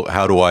go, well,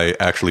 how do I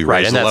actually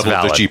raise the level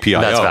of the GPIO?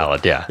 That's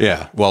valid, yeah.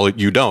 Yeah. Well,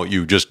 you don't.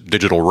 You just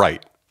digital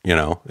write,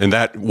 and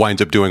that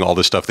winds up doing all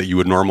the stuff that you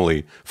would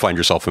normally find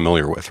yourself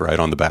familiar with, right,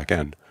 on the back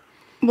end.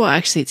 Well,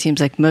 actually, it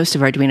seems like most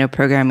of Arduino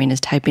programming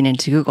is typing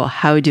into Google,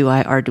 how do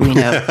I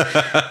Arduino?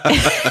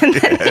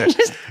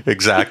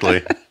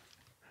 Exactly.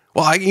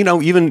 Well,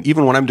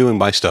 even when I'm doing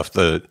my stuff,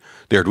 the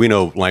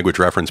Arduino language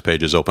reference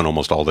page is open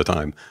almost all the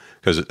time.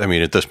 Because,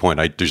 at this point,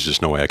 there's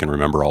just no way I can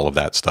remember all of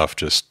that stuff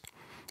just,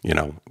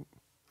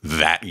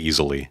 that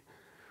easily.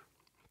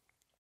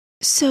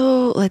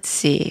 So let's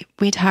see.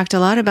 We talked a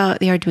lot about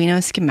the Arduino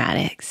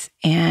schematics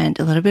and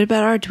a little bit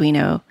about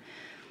Arduino.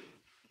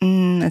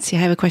 Let's see,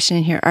 I have a question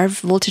in here. Are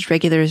voltage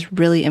regulators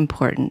really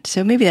important?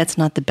 So maybe that's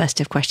not the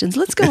best of questions.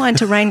 Let's go on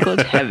to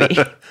Rheingold Heavy.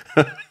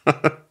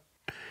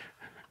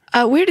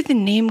 Where did the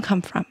name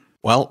come from?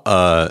 Well,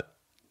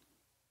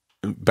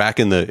 back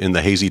in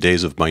the hazy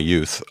days of my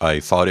youth, I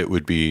thought it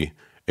would be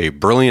a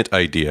brilliant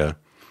idea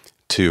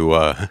to,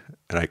 and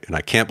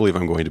I can't believe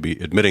I'm going to be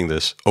admitting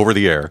this over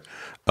the air,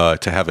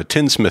 to have a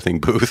tinsmithing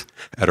booth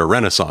at a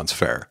Renaissance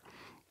fair.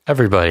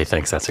 Everybody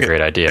thinks that's a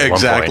great idea.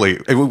 Exactly.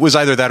 It was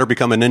either that or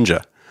become a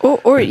ninja.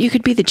 Or you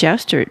could be the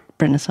jouster at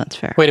Renaissance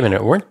Fair. Wait a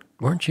minute.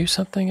 Weren't you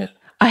something at...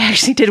 I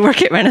actually did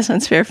work at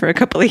Renaissance Fair for a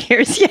couple of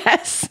years,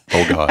 yes.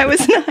 Oh, God. I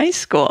was in high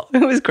school.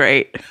 It was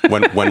great.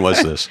 When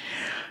was this?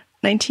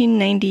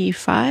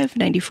 1995,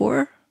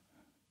 94.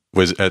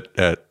 Was at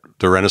the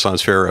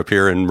Renaissance Fair up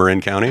here in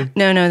Marin County?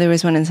 No, there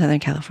was one in Southern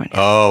California.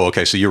 Oh,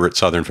 okay. So you were at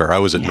Southern Fair. I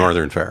was at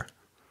Northern Fair.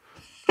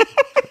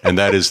 And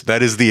that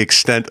is the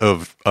extent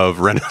of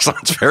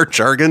Renaissance fair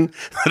jargon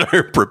that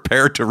I'm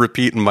prepared to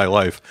repeat in my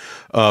life.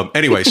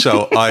 Anyway,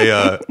 so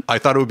I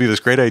thought it would be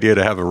this great idea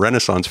to have a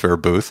Renaissance fair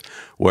booth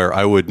where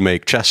I would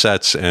make chess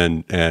sets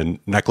and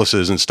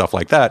necklaces and stuff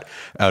like that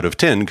out of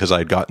tin, because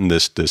I'd gotten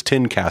this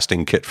tin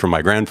casting kit from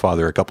my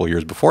grandfather a couple of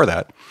years before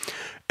that.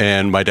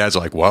 And my dad's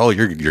like, well,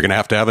 you're going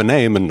to have a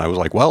name. And I was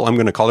like, well, I'm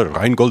going to call it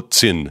Rheingold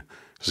Zinn.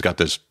 It's got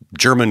this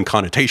German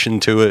connotation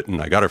to it,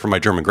 and I got it from my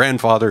German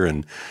grandfather,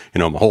 and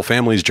my whole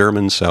family's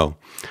German. So,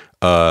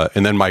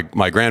 and then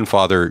my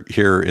grandfather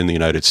here in the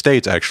United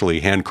States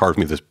actually hand carved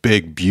me this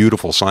big,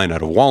 beautiful sign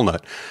out of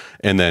walnut,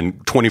 and then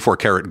 24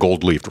 karat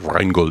gold leafed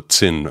Rheingold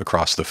Zinn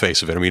across the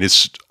face of it. I mean,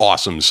 it's an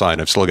awesome sign.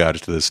 I've still got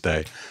it to this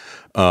day.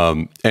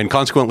 And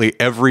consequently,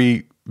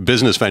 every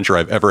business venture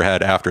I've ever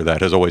had after that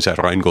has always had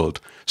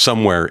Rheingold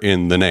somewhere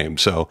in the name.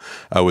 So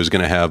I was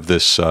going to have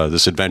this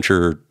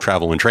adventure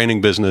travel and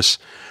training business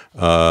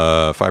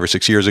 5 or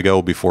 6 years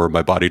ago, before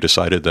my body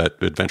decided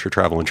that adventure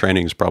travel and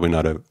training is probably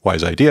not a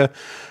wise idea.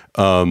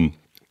 And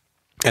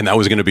that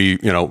was going to be,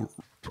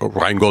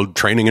 Rheingold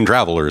Training and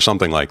Travel or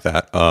something like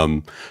that.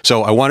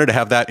 So I wanted to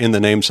have that in the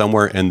name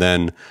somewhere. And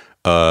then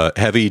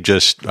Heavy,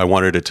 I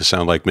wanted it to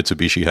sound like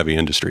Mitsubishi Heavy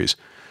Industries.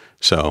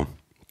 So,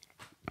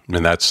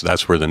 and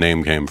that's where the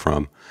name came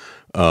from.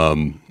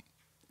 And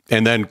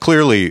then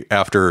clearly,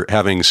 after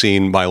having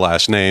seen my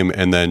last name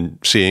and then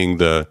seeing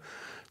the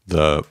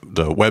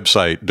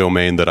website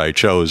domain that I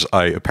chose,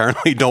 I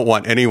apparently don't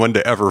want anyone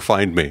to ever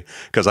find me,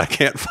 because I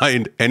can't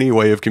find any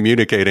way of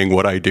communicating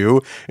what I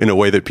do in a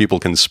way that people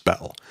can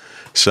spell.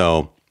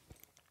 So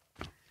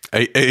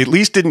I at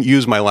least didn't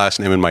use my last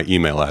name and my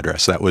email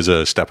address. That was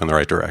a step in the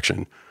right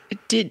direction.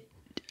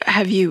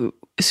 Have you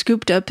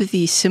scooped up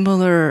the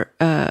similar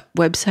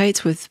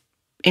websites with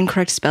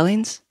incorrect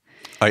spellings?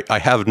 I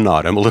have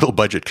not. I'm a little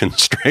budget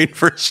constrained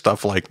for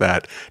stuff like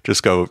that.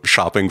 Just go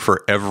shopping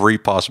for every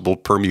possible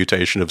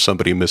permutation of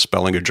somebody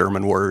misspelling a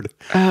German word.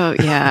 Oh,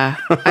 yeah.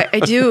 I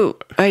do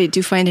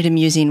find it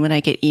amusing when I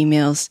get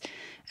emails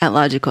at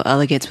Logical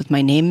Elegance with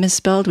my name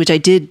misspelled, which I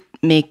did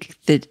make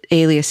the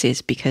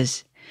aliases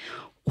because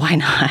why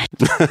not?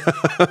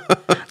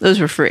 Those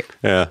were free.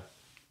 Yeah.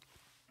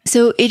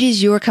 So it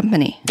is your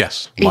company.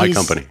 Yes, my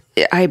company.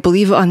 I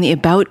believe on the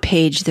About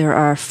page, there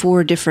are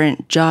 4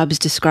 different jobs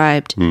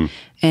described,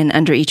 and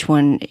under each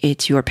one,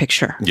 it's your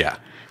picture. Yeah.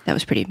 That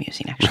was pretty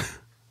amusing, actually.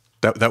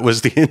 That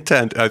was the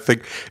intent. I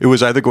think it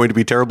was either going to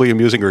be terribly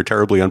amusing or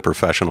terribly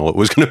unprofessional. It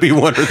was going to be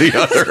one or the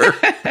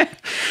other.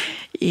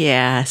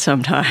 Yeah,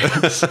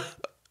 sometimes.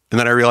 And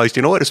then I realized,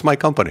 you know what? It's my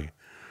company.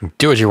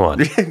 Do what you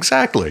want.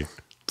 Exactly.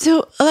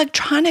 So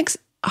electronics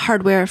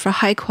hardware for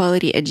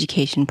high-quality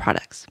education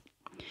products.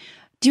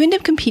 Do you end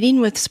up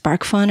competing with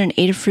SparkFun and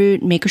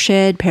Adafruit,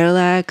 Makershed,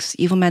 Parallax,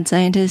 Evil Mad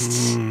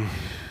Scientists?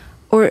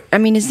 Or, I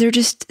mean, is there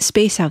just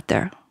space out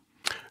there?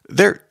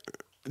 There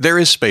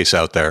is space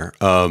out there.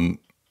 I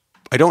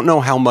don't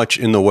know how much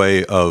in the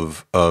way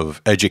of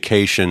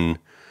education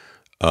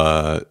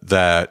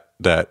that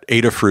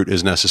Adafruit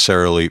is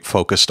necessarily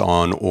focused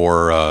on,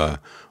 or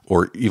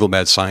Evil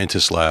Mad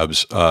Scientist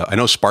Labs. I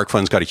know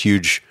SparkFun's got a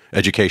huge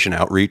education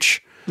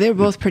outreach. They're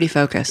both pretty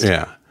focused.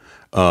 Yeah.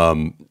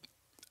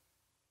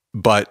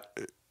 But,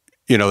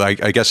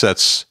 I guess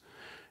that's,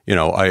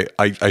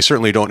 I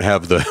certainly don't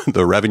have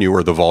the revenue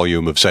or the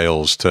volume of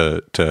sales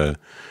to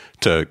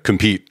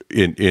compete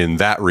in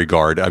that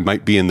regard. I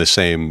might be in the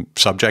same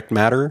subject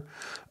matter.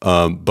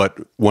 But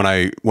when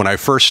I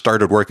first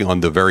started working on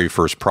the very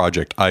first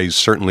project, I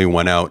certainly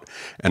went out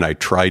and I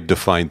tried to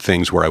find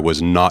things where I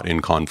was not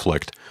in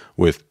conflict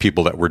with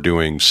people that were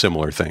doing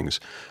similar things.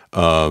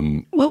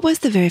 What was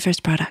the very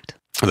first product?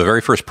 The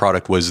very first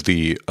product was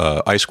the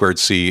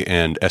I2C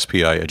and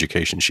SPI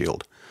Education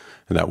Shield.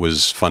 And that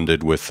was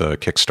funded with a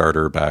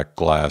Kickstarter back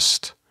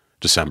last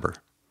December.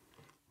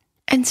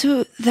 And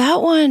so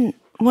that one,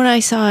 when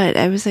I saw it,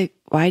 I was like,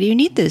 why do you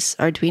need this?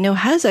 Arduino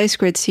has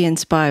I2C and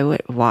SPI.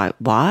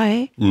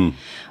 Why?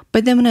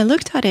 But then when I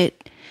looked at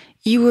it,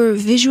 you were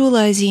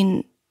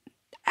visualizing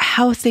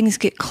how things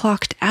get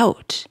clocked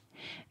out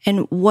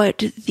and what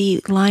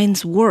the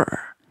lines were.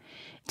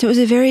 So it was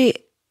a very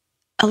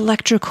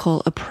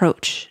electrical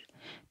approach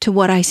to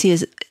what I see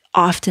as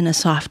often a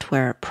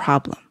software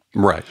problem.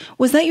 Right.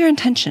 Was that your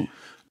intention?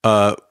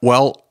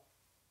 Well,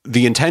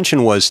 the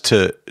intention was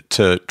to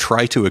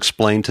try to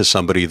explain to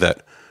somebody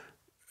that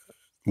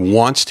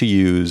wants to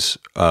use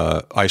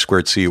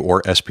I2C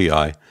or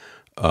SPI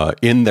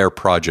in their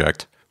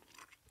project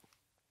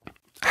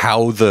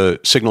how the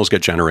signals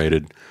get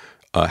generated,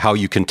 how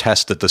you can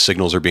test that the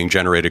signals are being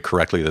generated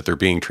correctly, that they're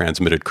being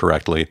transmitted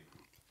correctly,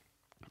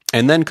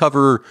 and then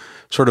cover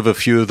sort of a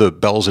few of the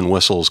bells and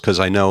whistles, because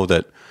I know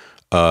that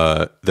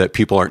that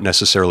people aren't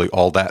necessarily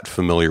all that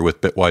familiar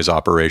with bitwise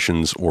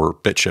operations or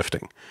bit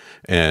shifting.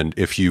 And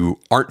if you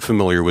aren't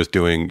familiar with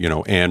doing,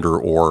 and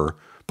or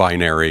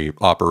binary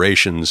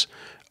operations,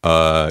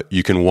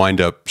 you can wind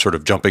up sort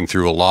of jumping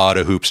through a lot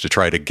of hoops to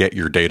try to get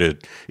your data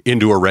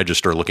into a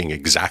register looking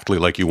exactly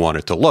like you want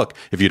it to look,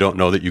 if you don't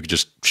know that you could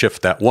just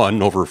shift that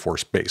one over 4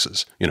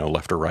 spaces,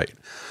 left or right.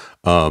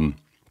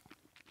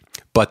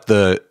 But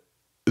the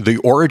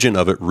origin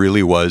of it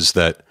really was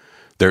that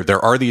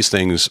there are these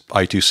things,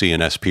 I2C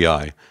and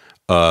SPI,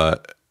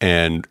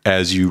 and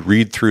as you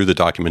read through the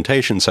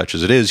documentation, such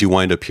as it is, you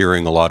wind up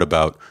hearing a lot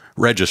about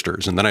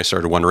registers. And then I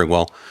started wondering,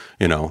 well,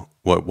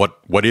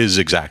 what is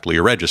exactly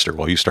a register?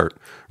 Well, you start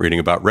reading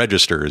about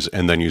registers,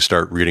 and then you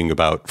start reading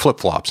about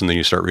flip-flops, and then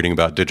you start reading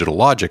about digital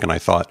logic. And I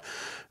thought,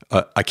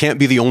 I can't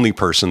be the only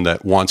person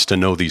that wants to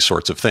know these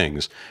sorts of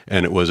things.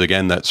 And it was,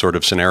 again, that sort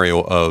of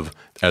scenario of,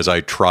 as I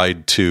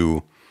tried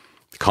to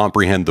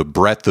comprehend the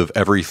breadth of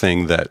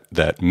everything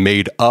that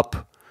made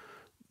up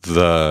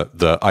the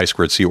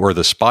I2C or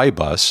the SPI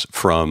bus,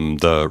 from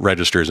the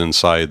registers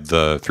inside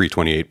the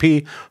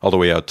 328P all the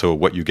way out to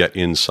what you get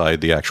inside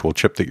the actual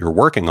chip that you're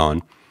working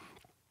on,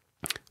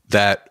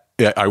 that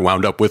I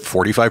wound up with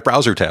 45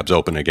 browser tabs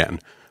open again.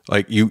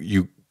 Like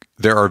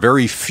there are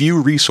very few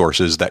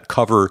resources that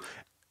cover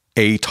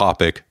a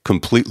topic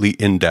completely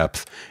in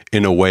depth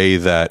in a way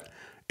that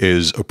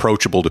is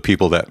approachable to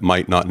people that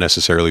might not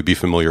necessarily be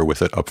familiar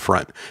with it up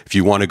front. If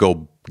you want to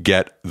go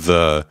get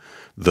the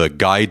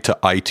guide to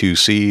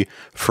I2C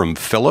from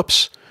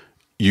Philips,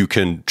 you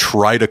can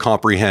try to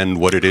comprehend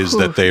what it is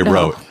that they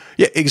wrote.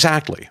 Yeah,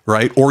 exactly,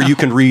 right? Or you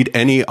can read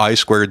any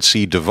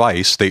I2C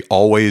device. They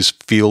always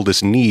feel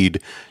this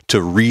need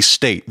to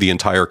restate the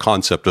entire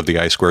concept of the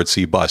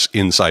I2C bus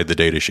inside the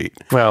datasheet.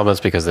 Well, that's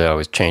because they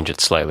always change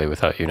it slightly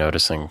without you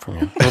noticing.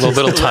 A little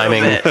bit of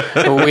timing.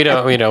 We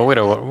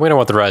don't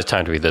want the rise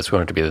time to be this. We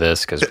want it to be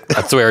this because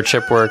that's the way our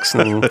chip works.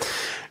 And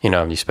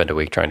you spend a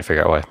week trying to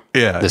figure out why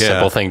this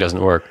simple thing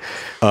doesn't work.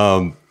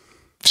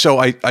 So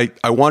I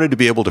wanted to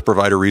be able to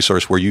provide a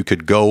resource where you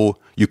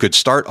could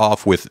start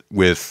off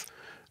with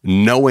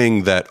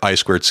knowing that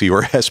I2C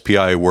or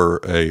SPI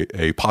were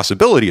a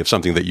possibility of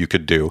something that you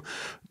could do,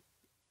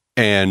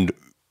 and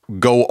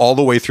go all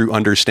the way through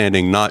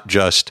understanding not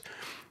just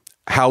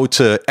how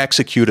to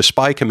execute a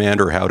SPI command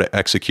or how to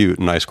execute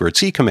an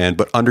I2C command,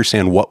 but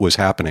understand what was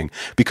happening.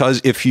 Because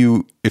if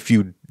you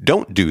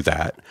don't do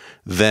that,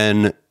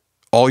 then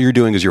all you're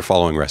doing is you're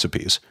following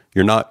recipes.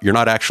 You're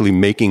not actually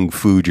making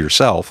food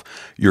yourself.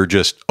 You're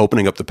just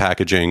opening up the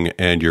packaging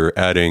and you're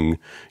adding,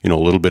 a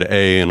little bit of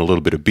A and a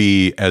little bit of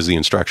B as the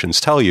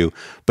instructions tell you,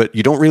 but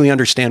you don't really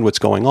understand what's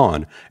going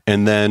on.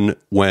 And then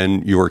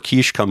when your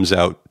quiche comes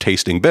out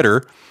tasting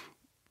bitter,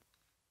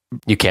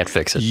 you can't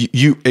fix it.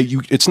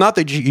 It's not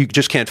that you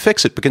just can't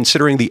fix it, but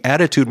considering the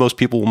attitude most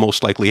people will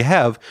most likely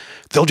have,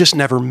 they'll just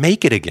never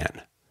make it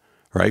again.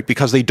 Right?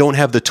 Because they don't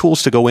have the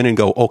tools to go in and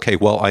go, okay,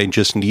 well, I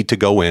just need to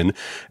go in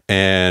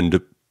and,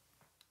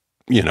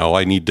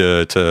 I need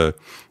to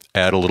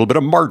add a little bit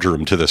of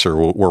marjoram to this or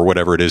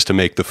whatever it is to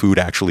make the food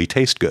actually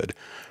taste good,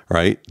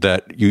 right?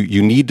 That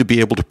you need to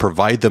be able to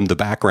provide them the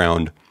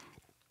background.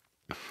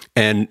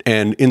 And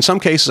in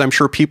some cases, I'm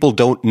sure people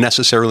don't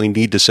necessarily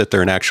need to sit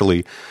there and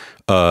actually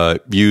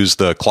use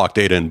the clock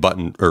data and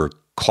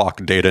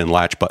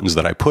latch buttons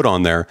that I put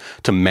on there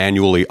to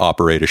manually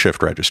operate a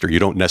shift register. You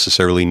don't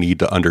necessarily need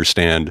to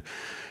understand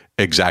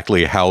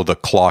exactly how the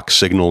clock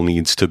signal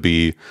needs to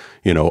be,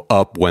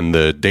 up when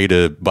the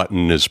data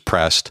button is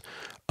pressed.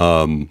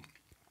 You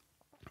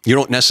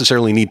don't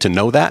necessarily need to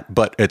know that,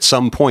 but at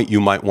some point you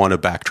might want to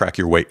backtrack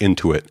your way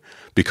into it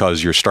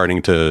because you're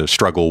starting to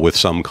struggle with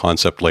some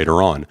concept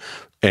later on.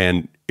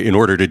 And in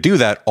order to do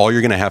that, all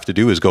you're going to have to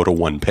do is go to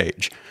one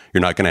page.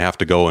 You're not going to have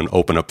to go and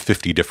open up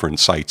 50 different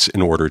sites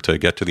in order to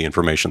get to the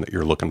information that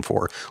you're looking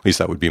for. At least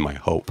that would be my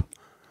hope.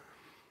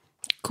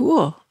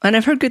 Cool. And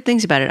I've heard good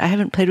things about it. I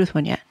haven't played with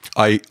one yet.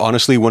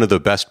 Honestly, one of the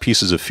best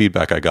pieces of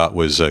feedback I got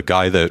was a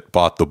guy that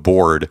bought the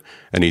board,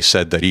 and he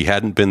said that he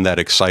hadn't been that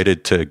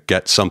excited to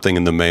get something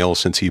in the mail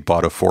since he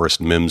bought a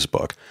Forrest Mims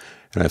book.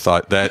 And I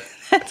thought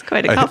that's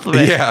quite a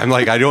compliment. I'm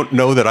like, I don't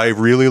know that I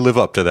really live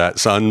up to that,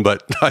 son,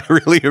 but I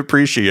really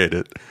appreciate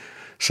it.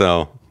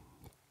 So...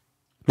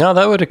 No,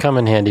 that would have come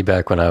in handy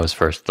back when I was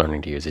first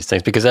learning to use these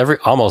things, because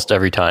almost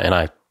every time, and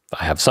I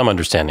have some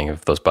understanding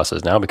of those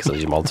buses now because I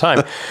use them all the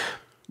time,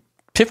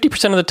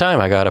 50% of the time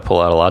I got to pull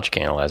out a logic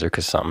analyzer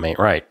because something ain't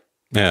right.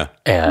 Yeah.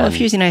 Well, if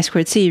you're using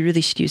I2C, you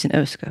really should use an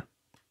oscope.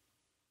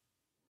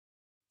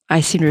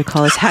 I seem to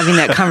recall us having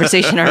that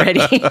conversation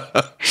already.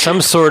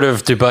 Some sort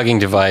of debugging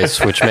device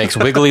which makes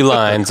wiggly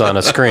lines on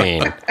a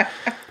screen.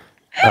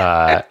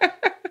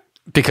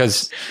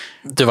 Because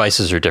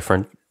devices are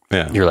different.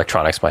 Yeah. Your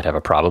electronics might have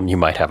a problem. You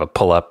might have a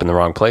pull-up in the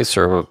wrong place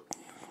or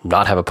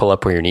not have a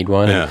pull-up where you need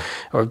one. Yeah.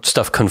 Or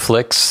stuff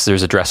conflicts.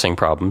 There's addressing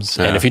problems.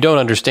 Yeah. And if you don't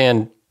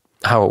understand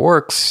how it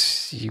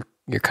works,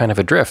 you're kind of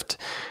adrift.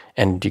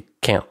 And you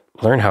can't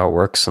learn how it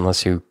works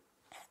unless you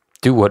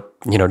do the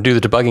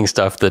debugging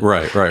stuff that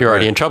you're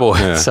already in trouble with.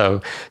 Yeah.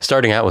 So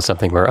starting out with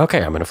something where,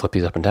 okay, I'm going to flip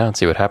these up and down,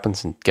 see what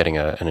happens, and getting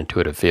an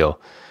intuitive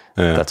feel.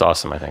 Yeah. That's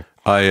awesome, I think.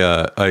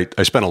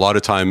 I spent a lot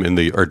of time in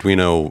the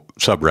Arduino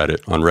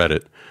subreddit on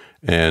Reddit.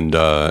 And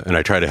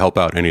I try to help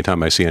out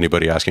anytime I see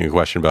anybody asking a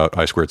question about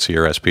I2C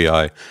or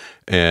SPI.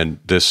 And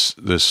this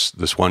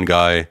one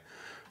guy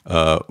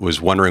was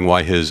wondering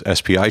why his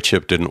SPI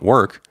chip didn't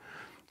work.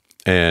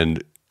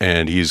 And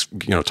and he's,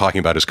 talking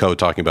about his code.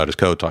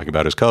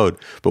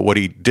 But what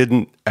he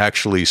didn't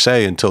actually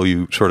say until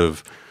you sort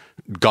of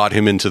got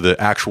him into the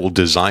actual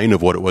design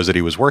of what it was that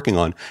he was working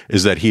on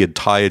is that he had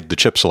tied the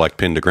chip select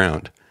pin to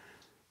ground.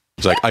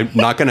 It's like, I'm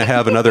not going to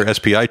have another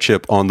SPI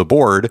chip on the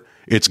board.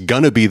 It's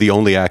going to be the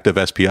only active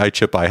SPI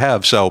chip I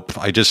have. So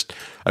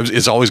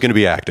it's always going to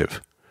be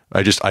active.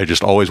 I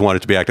just always want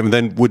it to be active. And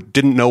then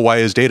didn't know why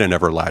his data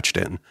never latched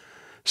in.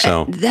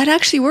 So that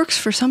actually works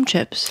for some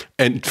chips.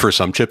 And for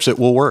some chips, it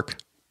will work.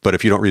 But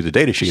if you don't read the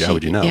data sheet, how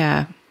would you know?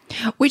 Yeah.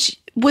 Which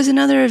was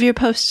another of your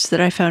posts that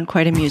I found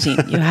quite amusing.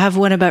 You have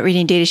one about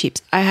reading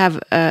Datasheeps. I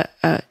have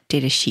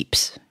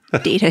Datasheeps.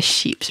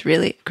 Datasheeps,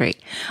 really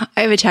great.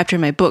 I have a chapter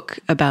in my book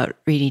about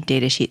reading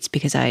datasheets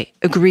because I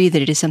agree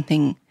that it is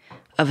something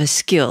of a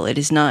skill. It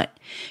is not,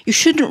 you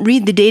shouldn't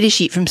read the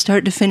datasheet from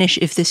start to finish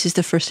if this is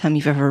the first time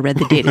you've ever read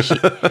the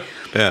datasheet.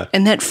 Yeah.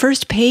 And that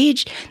first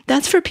page,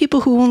 that's for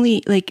people who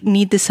only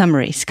need the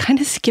summaries.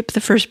 Kind of skip the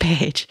first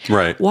page.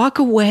 Right. Walk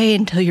away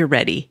until you're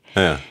ready.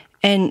 Yeah.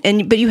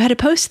 But you had a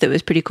post that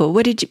was pretty cool.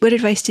 What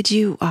advice did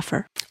you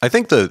offer? I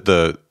think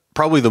the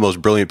probably the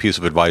most brilliant piece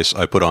of advice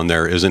I put on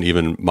there isn't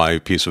even my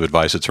piece of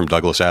advice. It's from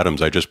Douglas Adams.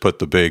 I just put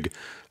the big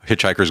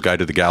Hitchhiker's Guide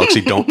to the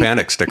Galaxy Don't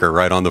Panic sticker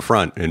right on the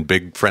front in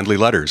big friendly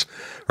letters,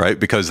 right?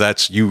 Because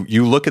that's,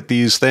 you look at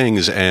these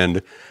things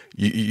and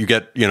you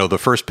get, the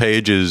first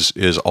page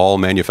is all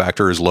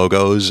manufacturers'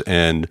 logos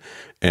and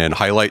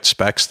highlight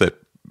specs that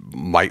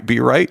might be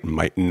right,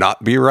 might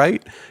not be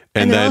right.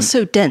 And they're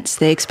also dense.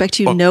 They expect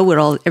you to know what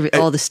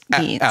all this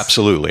means.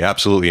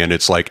 Absolutely. And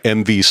it's like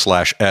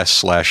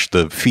MV/S/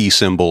 the phi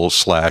symbol /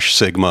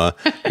 sigma.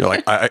 You're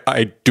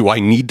like, do I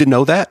need to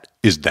know that?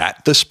 Is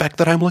that the spec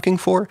that I'm looking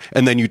for?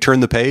 And then you turn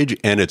the page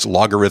and it's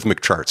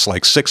logarithmic charts,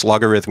 like 6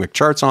 logarithmic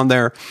charts on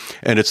there.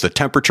 And it's the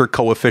temperature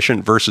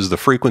coefficient versus the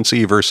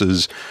frequency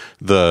versus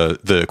the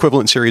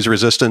equivalent series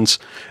resistance.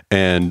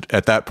 And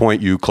at that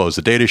point, you close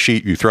the data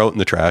sheet, you throw it in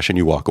the trash, and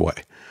you walk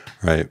away,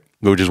 right?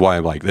 Which is why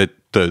I'm like, that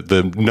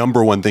the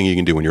number one thing you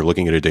can do when you're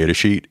looking at a data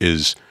sheet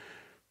is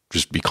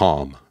just be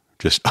calm.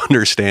 Just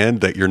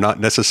understand that you're not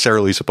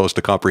necessarily supposed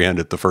to comprehend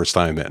it the first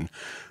time in.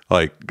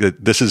 Like,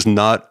 it's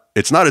not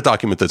a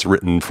document that's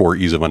written for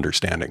ease of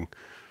understanding.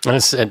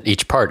 And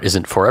each part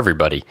isn't for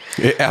everybody.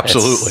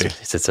 Absolutely.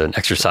 It's an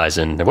exercise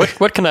in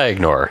what can I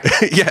ignore?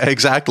 Yeah,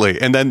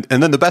 exactly. And then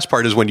the best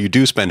part is when you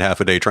do spend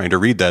half a day trying to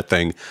read that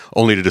thing,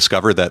 only to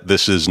discover that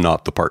this is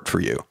not the part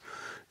for you.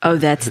 Oh,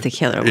 that's the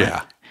killer one.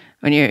 Yeah.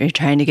 When you're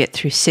trying to get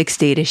through 6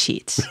 data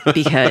sheets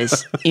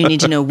because you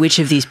need to know which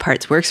of these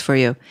parts works for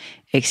you,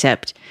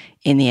 except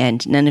in the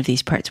end, none of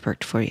these parts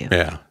worked for you.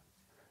 Yeah.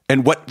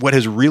 And what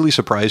has really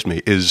surprised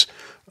me is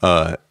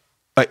I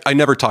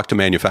never talked to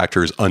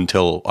manufacturers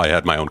until I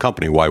had my own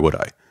company. Why would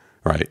I?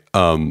 Right.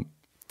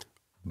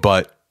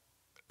 But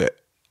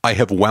I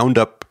have wound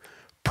up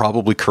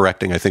probably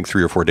correcting, I think,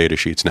 3 or 4 data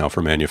sheets now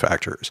for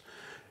manufacturers,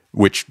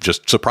 which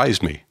just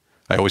surprised me.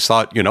 I always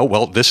thought,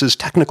 well, this is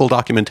technical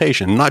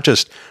documentation, not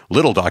just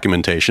little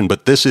documentation,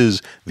 but this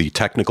is the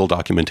technical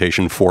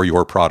documentation for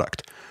your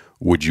product.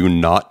 Would you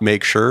not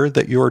make sure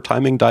that your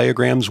timing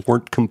diagrams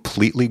weren't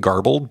completely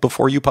garbled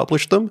before you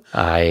published them?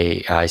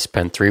 I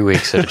spent 3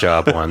 weeks at a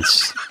job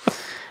once.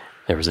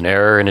 There was an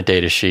error in a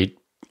data sheet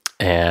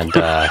and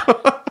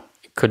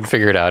couldn't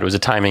figure it out. It was a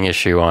timing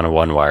issue on a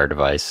one-wire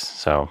device.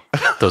 So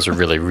those are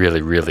really,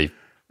 really, really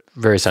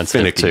very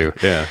sensitive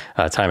to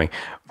timing.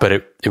 But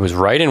it was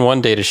right in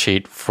one data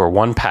sheet for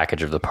one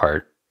package of the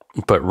part,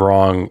 but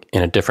wrong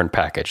in a different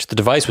package. The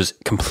device was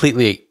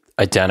completely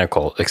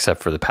identical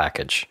except for the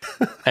package.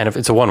 And if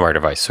it's a one-wire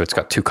device, so it's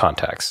got 2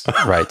 contacts,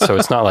 right? So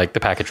it's not like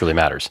the package really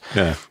matters.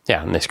 Yeah,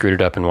 and they screwed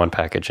it up in one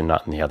package and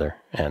not in the other.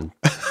 And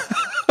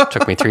it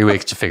took me 3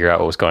 weeks to figure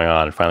out what was going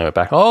on and finally went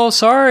back, oh,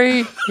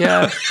 sorry.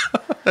 Yeah.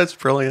 That's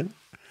brilliant.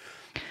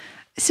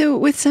 So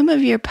with some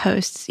of your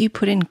posts, you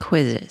put in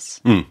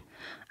quizzes.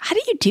 How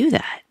do you do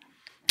that?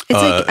 It's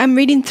like I'm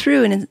reading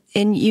through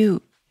and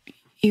you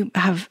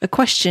have a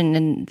question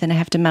and then I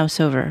have to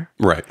mouse over.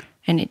 Right.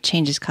 And it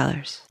changes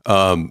colors.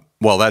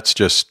 Well, that's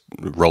just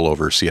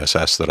rollover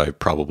CSS that I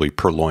probably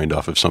purloined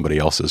off of somebody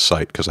else's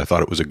site because I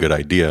thought it was a good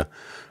idea.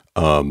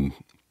 The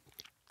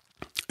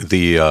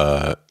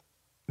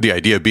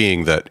idea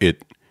being that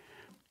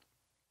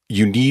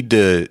you need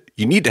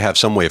to have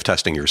some way of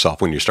testing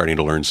yourself when you're starting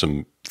to learn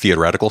some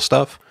theoretical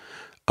stuff.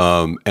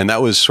 And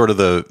that was sort of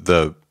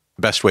the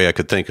best way I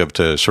could think of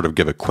to sort of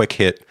give a quick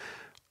hit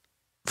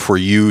for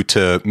you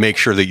to make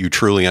sure that you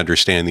truly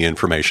understand the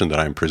information that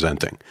I'm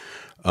presenting.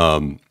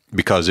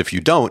 Because if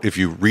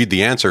you read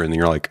the answer and then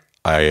you're like,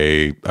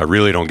 I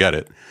really don't get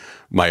it.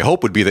 My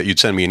hope would be that you'd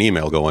send me an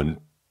email going,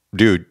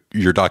 dude,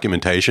 your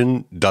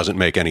documentation doesn't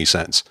make any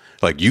sense.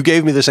 Like, you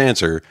gave me this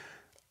answer.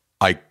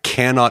 I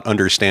cannot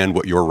understand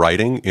what you're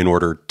writing in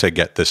order to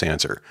get this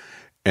answer.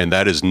 And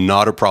that is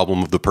not a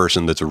problem of the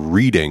person that's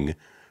reading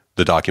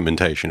the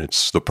documentation.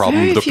 It's the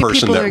problem of the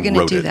person that wrote it. Very few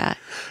people are going to do that.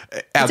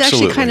 Absolutely. It's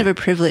actually kind of a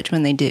privilege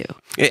when they do.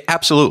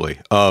 Absolutely.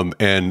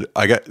 And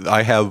I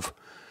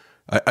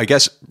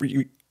guess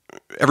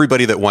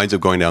everybody that winds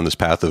up going down this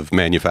path of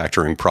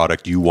manufacturing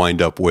product, you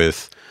wind up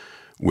with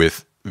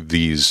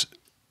these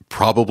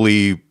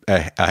probably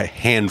a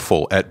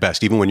handful at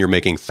best. Even when you're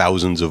making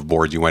thousands of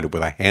boards, you wind up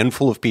with a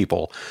handful of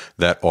people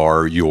that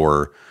are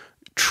your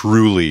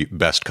truly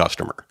best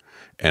customer.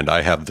 And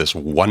I have this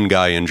one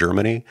guy in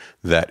Germany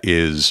that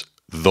is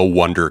the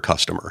wonder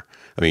customer.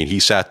 I mean, he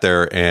sat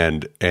there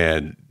and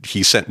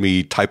he sent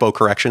me typo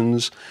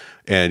corrections,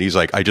 and he's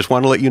like, I just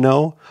want to let you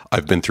know,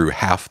 I've been through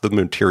half the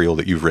material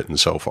that you've written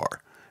so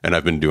far. And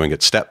I've been doing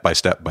it step by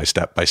step by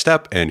step by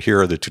step. And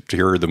here are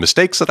the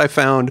mistakes that I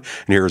found.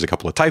 And here's a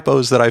couple of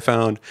typos that I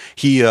found.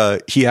 He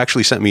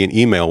actually sent me an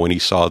email when he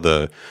saw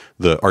the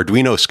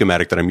Arduino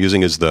schematic that I'm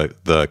using as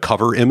the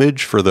cover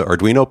image for the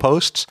Arduino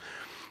posts.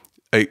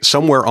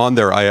 Somewhere on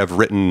there, I have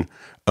written,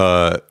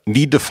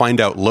 need to find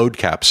out load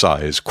cap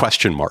size, ?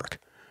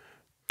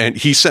 And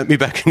he sent me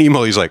back an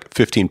email. He's like,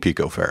 15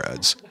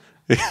 picofarads.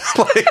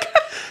 Like,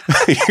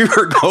 you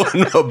are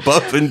going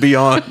above and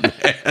beyond,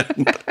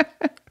 man.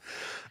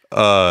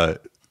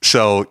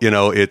 So, you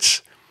know,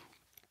 it's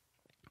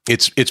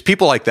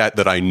people like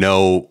that I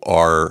know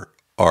are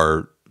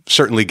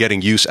certainly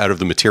getting use out of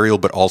the material,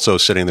 but also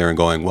sitting there and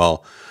going,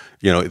 well,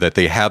 you know, that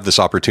they have this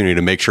opportunity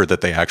to make sure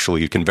that they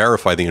actually can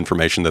verify the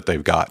information that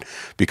they've got.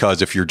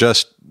 Because if you're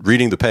just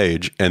reading the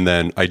page, and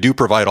then I do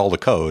provide all the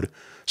code.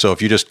 So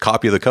if you just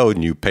copy the code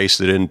and you paste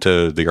it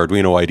into the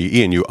Arduino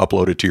IDE and you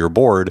upload it to your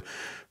board,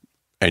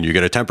 and you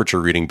get a temperature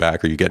reading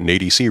back, or you get an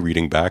ADC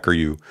reading back, or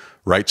you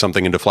write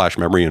something into flash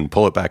memory and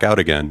pull it back out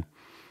again,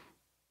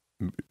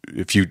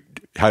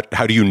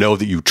 how do you know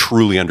that you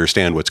truly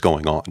understand what's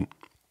going on?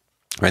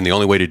 And the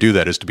only way to do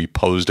that is to be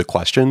posed a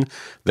question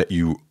that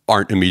you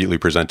aren't immediately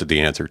presented the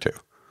answer to,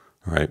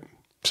 right?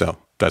 So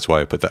that's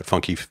why I put that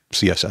funky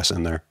CSS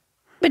in there.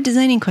 But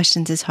designing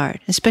questions is hard,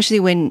 especially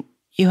when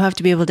you have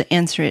to be able to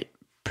answer it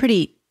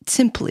pretty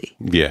simply.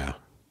 Yeah.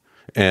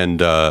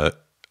 And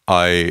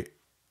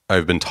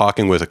I've been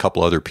talking with a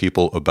couple other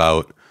people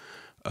about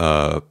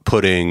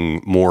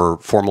putting more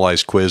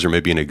formalized quiz or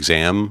maybe an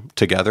exam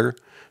together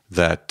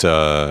that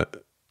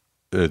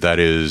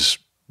is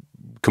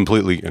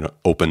completely, you know,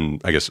 open,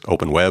 I guess,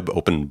 open web,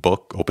 open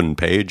book, open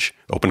page,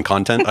 open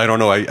content. I don't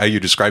know how you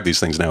describe these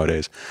things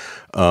nowadays.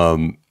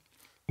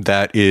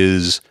 That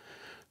is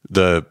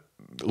the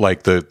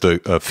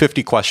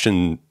 50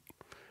 question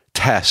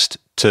test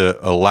to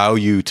allow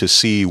you to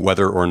see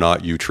whether or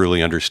not you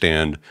truly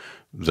understand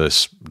the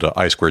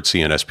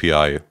I2C and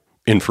SPI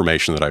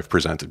information that I've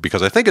presented,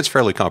 because I think it's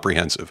fairly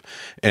comprehensive,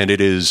 and it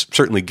is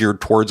certainly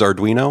geared towards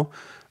Arduino.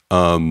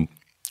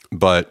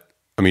 But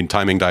I mean,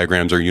 timing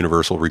diagrams are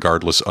universal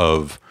regardless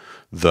of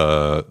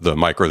the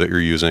micro that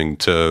you're using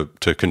to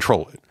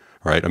control it,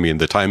 right? I mean,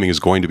 the timing is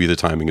going to be the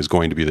timing is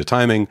going to be the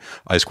timing.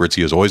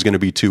 I2C is always going to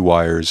be 2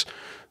 wires.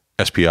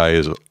 SPI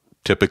is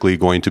typically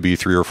going to be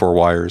 3 or 4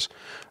 wires.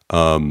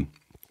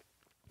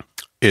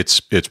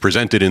 It's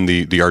presented in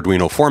the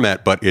Arduino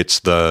format, but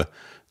it's the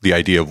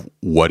idea of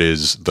what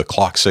is the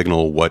clock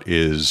signal, what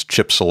is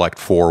chip select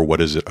for, what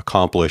does it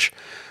accomplish,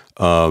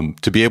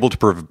 to be able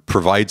to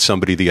provide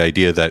somebody the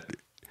idea that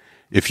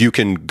if you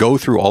can go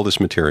through all this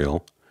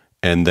material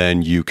and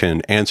then you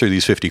can answer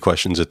these 50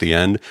 questions at the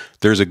end,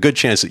 there's a good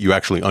chance that you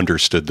actually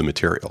understood the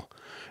material.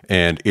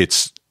 And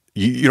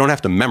you don't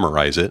have to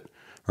memorize it,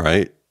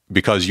 right?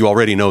 Because you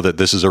already know that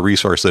this is a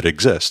resource that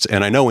exists.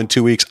 And I know in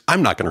 2 weeks,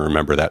 I'm not going to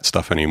remember that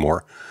stuff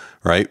anymore,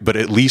 right? But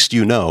at least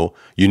you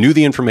knew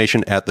the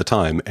information at the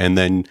time, and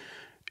then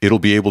it'll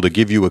be able to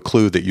give you a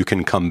clue that you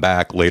can come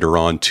back later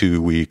on,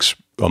 2 weeks,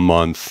 a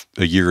month,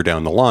 a year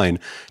down the line,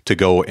 to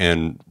go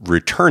and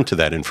return to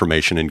that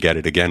information and get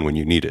it again when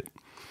you need it.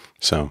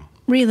 So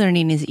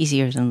relearning is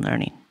easier than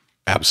learning.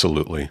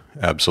 Absolutely.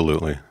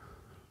 Absolutely.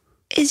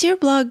 Is your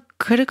blog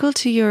critical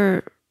to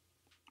your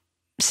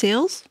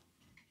sales?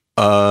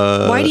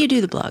 Why do you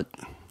do the blog?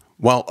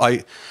 Well,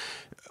 I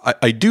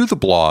do the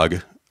blog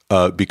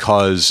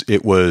because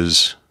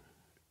it's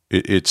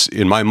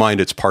in my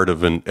mind, it's part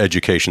of an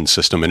education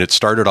system, and it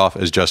started off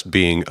as just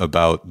being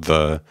about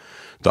the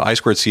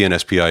I2C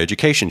and SPI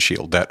education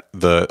shield. That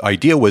the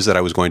idea was that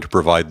I was going to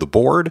provide the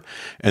board,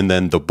 and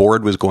then the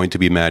board was going to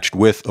be matched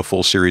with a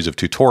full series of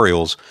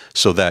tutorials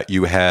so that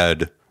you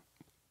had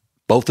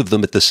both of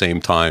them at the same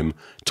time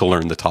to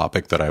learn the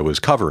topic that I was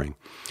covering,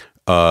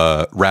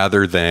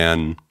 rather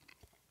than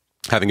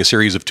having a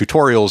series of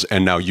tutorials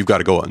and now you've got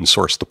to go out and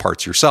source the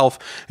parts yourself,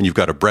 and you've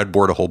got to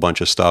breadboard a whole bunch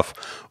of stuff,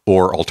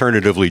 or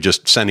alternatively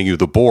just sending you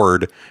the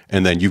board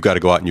and then you've got to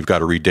go out and you've got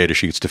to read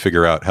datasheets to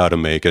figure out how to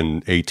make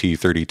an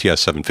AT30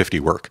 TS750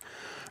 work,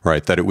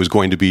 right? That it was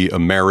going to be a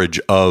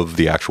marriage of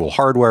the actual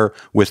hardware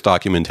with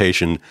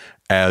documentation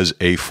as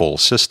a full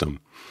system.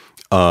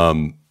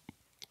 But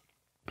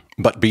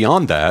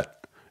beyond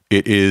that,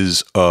 it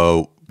is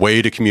a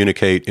way to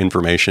communicate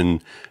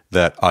information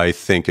that I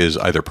think is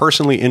either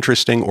personally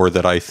interesting or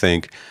that I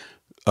think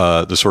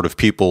the sort of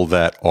people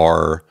that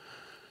are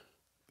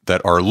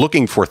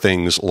looking for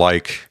things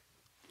like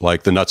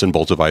the nuts and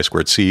bolts of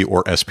I2C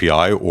or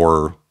SPI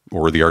or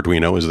the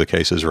Arduino, as the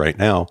case is right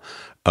now,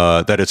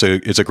 that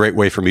it's a great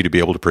way for me to be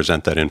able to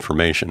present that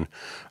information.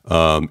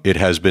 It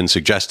has been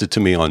suggested to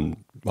me on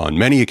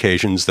many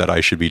occasions that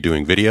I should be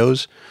doing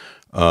videos,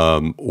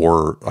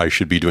 or I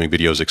should be doing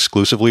videos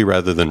exclusively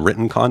rather than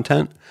written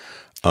content.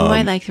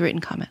 I like the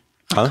written content.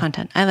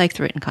 I like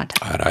the written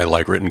content. And I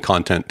like written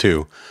content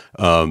too.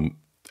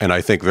 And I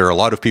think there are a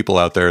lot of people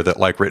out there that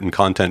like written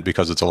content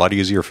because it's a lot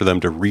easier for them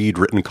to read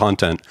written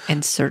content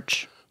and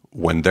search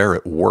when they're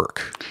at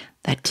work.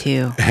 That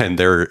too. And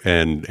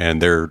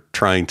they're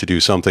trying to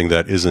do something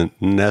that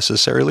isn't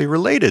necessarily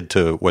related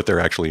to what they're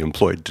actually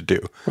employed to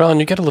do. Well, and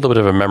you get a little bit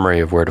of a memory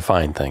of where to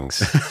find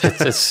things.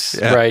 It's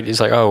yeah. Right.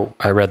 It's like, oh,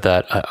 I read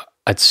that.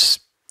 It's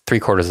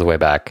 3/4 of the way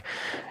back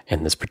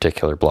in this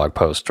particular blog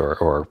post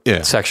or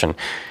section.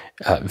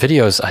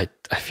 Videos, I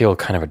feel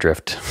kind of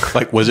adrift.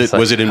 Like, was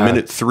it in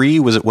minute 3?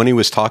 Was it when he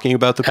was talking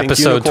about the pink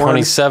episode unicorn?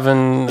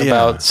 27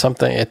 about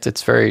something?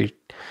 It's very.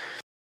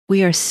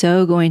 We are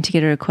so going to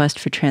get a request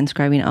for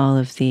transcribing all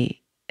of the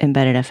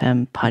Embedded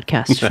FM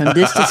podcasts from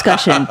this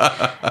discussion,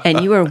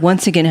 and you are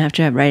once again have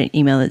to write an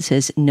email that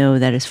says, "No,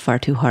 that is far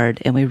too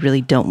hard, and we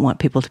really don't want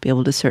people to be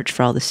able to search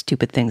for all the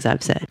stupid things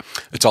I've said."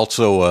 It's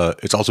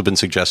also been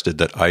suggested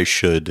that I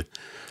should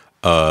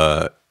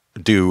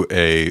do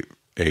a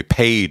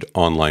paid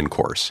online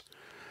course.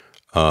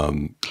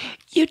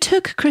 You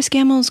took Chris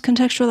Gammell's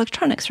Contextual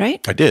Electronics,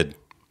 right? I did.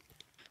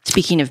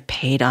 Speaking of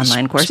paid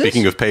online courses?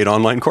 Speaking of paid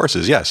online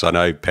courses, yes. And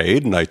I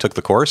paid and I took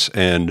the course,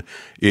 and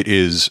it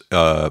is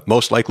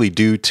most likely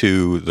due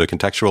to the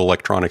Contextual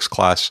Electronics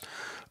class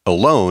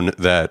alone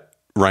that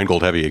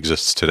Rheingold Heavy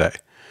exists today.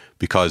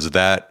 Because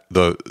that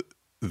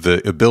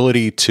the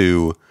ability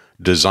to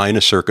design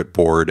a circuit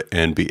board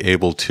and be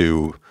able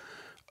to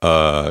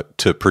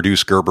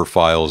produce Gerber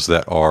files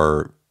that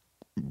are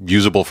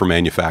usable for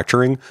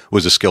manufacturing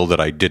was a skill that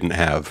I didn't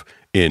have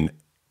in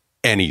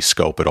any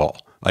scope at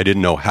all. I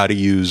didn't know how to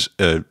use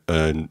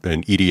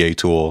an EDA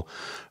tool.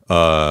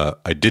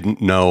 I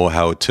didn't know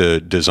how to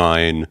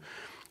design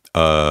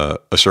a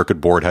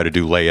circuit board, how to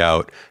do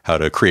layout, how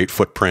to create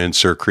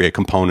footprints or create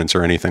components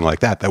or anything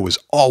like that. That was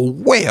all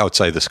way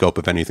outside the scope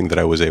of anything that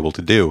I was able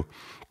to do.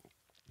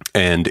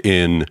 And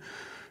in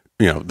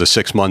the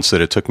 6 months that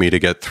it took me to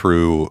get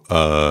through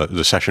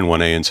the Session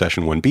 1A and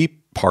Session 1B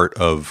part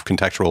of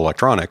Contextual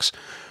Electronics,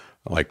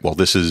 like, well,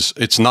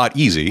 it's not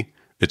easy.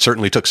 It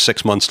certainly took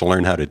 6 months to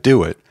learn how to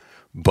do it,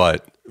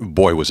 but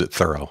boy, was it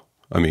thorough.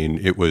 I mean,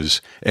 it was,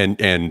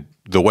 and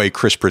the way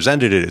Chris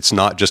presented it, it's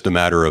not just a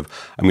matter of,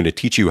 I'm going to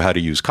teach you how to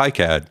use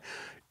KiCad.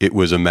 It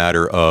was a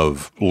matter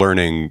of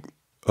learning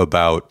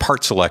about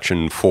part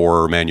selection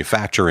for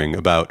manufacturing,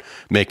 about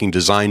making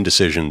design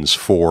decisions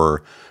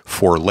for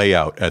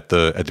layout at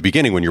the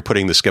beginning when you're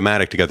putting the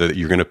schematic together, that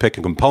you're going to pick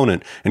a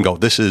component and go,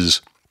 this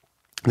is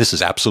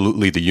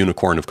absolutely the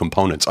unicorn of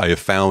components. I have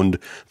found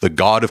the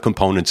god of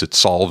components. It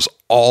solves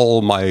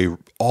all my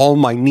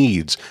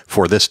needs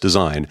for this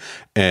design.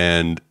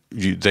 And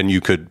then you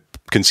could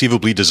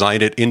conceivably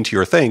design it into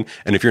your thing.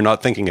 And if you're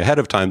not thinking ahead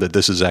of time that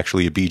this is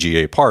actually a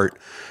BGA part,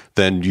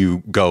 then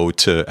you go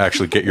to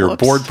actually get your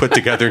board put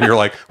together and you're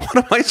like, what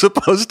am I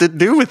supposed to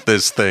do with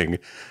this thing?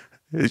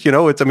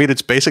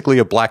 It's basically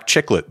a black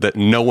chiclet that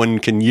no one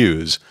can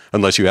use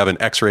unless you have an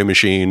X-ray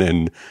machine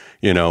and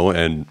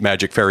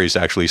magic fairies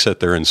actually sit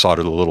there and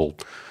solder the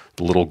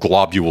little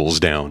globules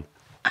down.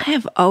 I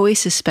have always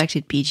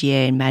suspected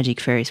BGA and magic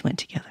fairies went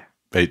together.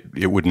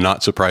 It would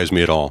not surprise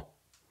me at all.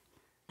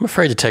 I'm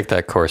afraid to take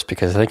that course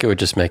because I think it would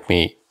just make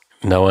me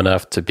know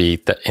enough to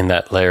be in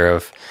that layer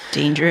of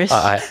dangerous.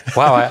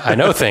 I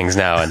know things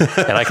now, and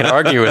I can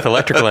argue with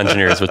electrical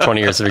engineers with 20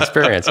 years of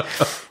experience.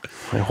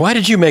 Why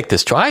did you make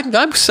this choice?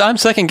 I'm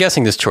second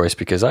guessing this choice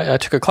because I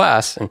took a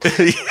class. And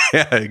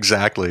yeah,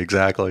 exactly.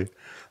 One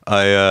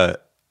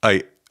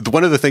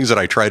of the things that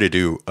I try to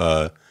do,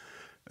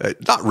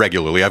 not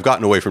regularly, I've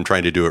gotten away from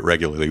trying to do it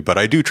regularly, but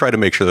I do try to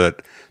make sure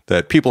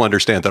that people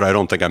understand that I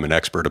don't think I'm an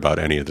expert about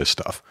any of this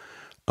stuff.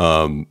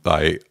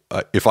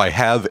 If I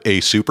have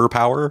a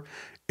superpower,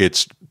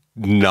 it's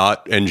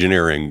not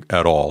engineering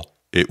at all.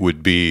 It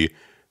would be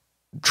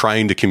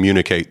trying to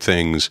communicate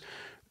things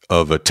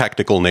of a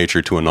technical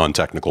nature to a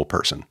non-technical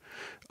person.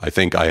 I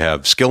think I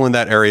have skill in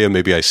that area.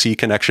 Maybe I see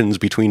connections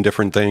between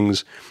different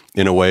things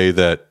in a way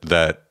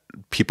that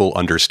people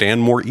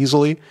understand more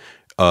easily.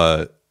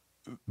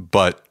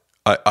 But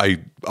I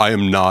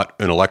am not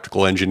an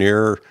electrical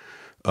engineer.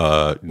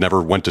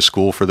 Never went to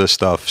school for this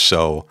stuff.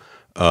 So,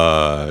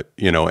 and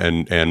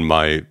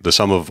the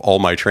sum of all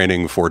my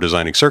training for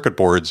designing circuit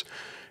boards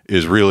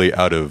is really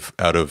out of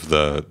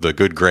the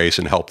good grace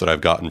and help that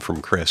I've gotten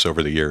from Chris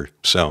over the years.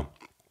 So.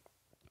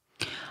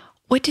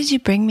 What did you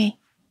bring me?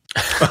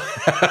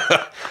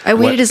 I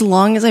waited as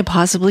long as I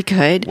possibly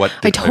could.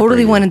 I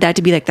totally wanted that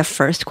to be like the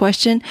first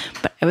question,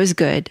 but it was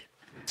good.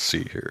 Let's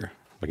see here.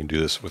 If I can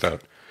do this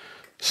without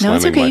No,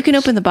 it's okay. You can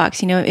open the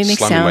box. It makes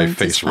sound. Slamming my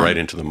face right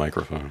into the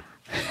microphone.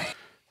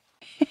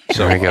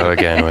 So here we go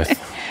again with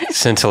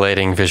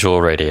scintillating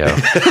visual radio.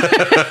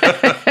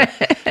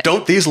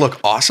 Don't these look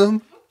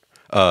awesome?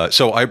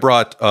 So I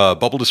brought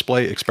bubble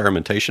display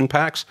experimentation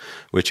packs,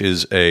 which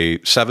is a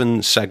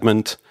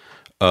 7-segment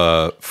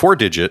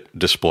 4-digit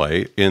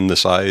display in the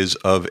size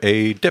of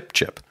a dip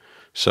chip.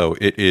 So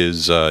it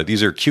is.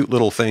 These are cute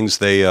little things.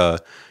 They,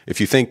 if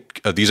you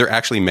think these are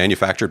actually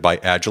manufactured by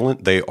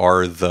Agilent, they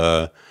are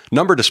the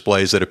number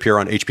displays that appear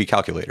on HP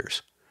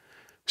calculators.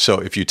 So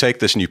if you take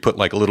this and you put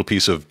like a little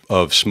piece of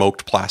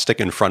smoked plastic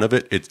in front of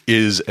it, it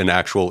is an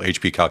actual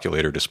HP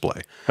calculator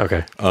display.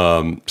 Okay.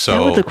 So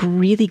that would look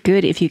really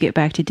good if you get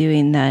back to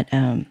doing that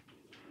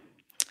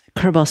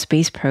Kerbal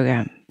Space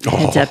Program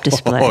heads-up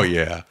display. Oh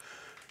yeah.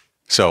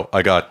 So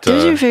I got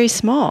those are very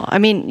small. I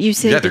mean, you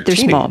say that they're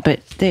teeny. small, but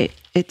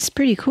it's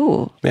pretty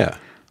cool. Yeah.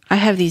 I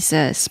have these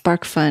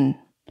SparkFun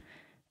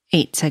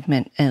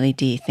 8-segment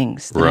LED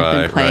things that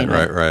I've been playing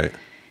with. Right.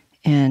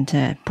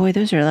 And boy,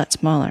 those are a lot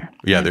smaller.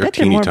 Yeah, I they're bet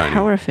teeny they're more tiny.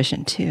 power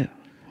efficient too.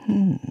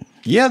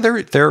 Yeah, they're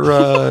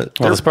Well, the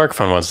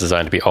SparkFun one's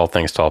designed to be all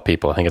things to all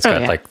people. I think it's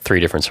got yeah. like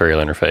 3 different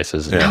serial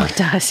interfaces. Oh, it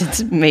does.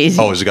 It's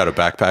amazing. Oh, has it got a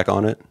backpack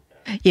on it?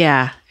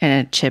 Yeah,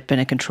 and a chip and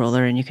a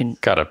controller, and you can.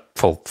 Got a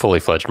fully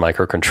fledged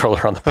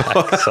microcontroller on the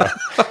back.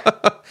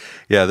 So.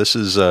 Yeah, this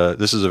is a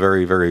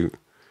very, very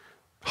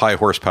high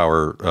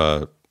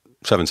horsepower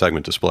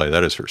 7-segment display.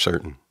 That is for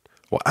certain.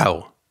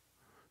 Wow.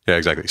 Yeah,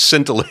 exactly.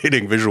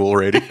 Scintillating visual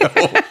radio.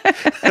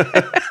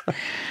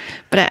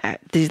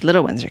 But these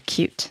little ones are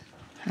cute.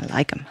 I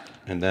like them.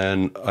 And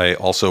then I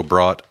also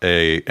brought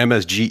a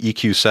MSG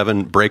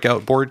EQ7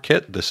 breakout board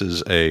kit. This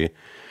is a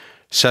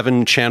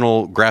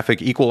 7-channel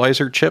graphic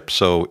equalizer chip.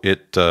 So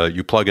it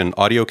you plug an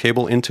audio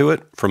cable into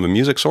it from a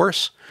music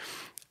source,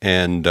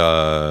 and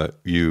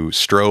you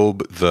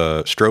strobe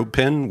the strobe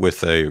pin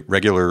with a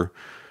regular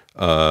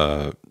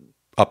up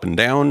and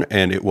down,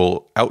 and it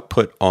will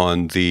output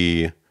on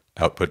the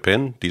output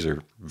pin. These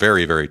are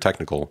very, very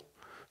technical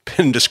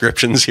pin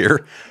descriptions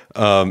here.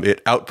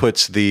 It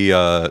outputs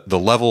the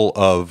level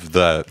of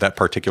that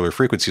particular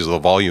frequency, so the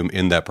volume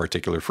in that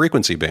particular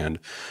frequency band,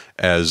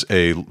 as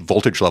a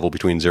voltage level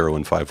between 0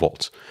 and 5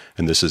 volts.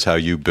 And this is how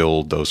you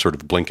build those sort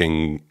of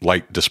blinking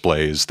light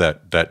displays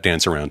that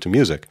dance around to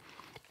music.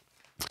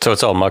 So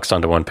it's all muxed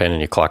onto one pin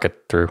and you clock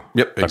it through?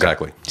 Yep,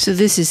 exactly. Okay. So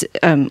this is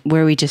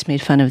where we just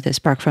made fun of the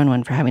SparkFun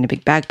one for having a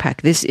big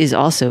backpack. This is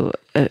also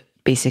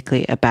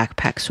basically a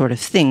backpack sort of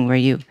thing where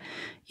you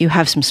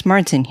have some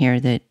smarts in here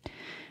that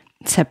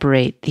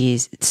separate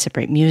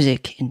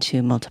music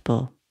into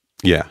multiple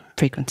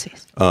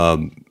frequencies.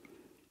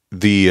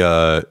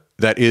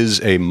 That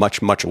is a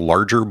much, much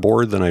larger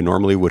board than I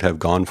normally would have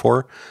gone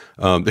for.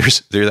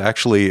 There's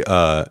actually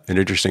an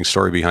interesting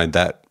story behind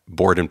that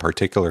board in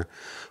particular.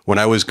 When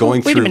I was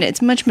going through... Wait a minute,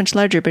 it's much, much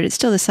larger, but it's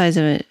still the size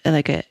of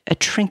a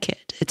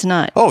trinket. It's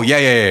not... Oh, yeah.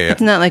 It's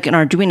not like an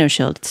Arduino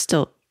shield. It's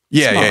still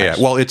Yeah.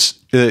 Well, it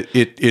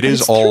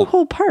is all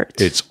through-hole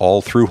parts. It's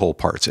all through-hole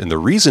parts. And the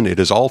reason it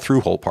is all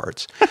through-hole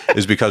parts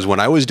is because when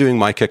I was doing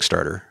my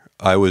Kickstarter,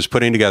 I was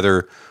putting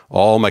together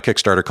all my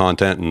Kickstarter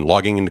content and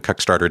logging into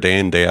Kickstarter day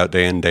in, day out.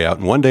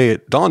 And one day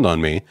it dawned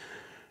on me,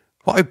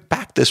 well, I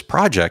backed this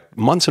project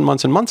months and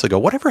months and months ago.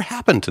 Whatever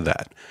happened to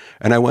that?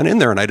 And I went in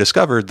there and I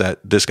discovered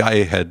that this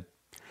guy had,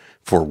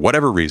 for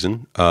whatever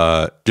reason,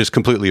 just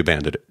completely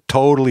abandoned it,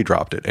 totally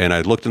dropped it. And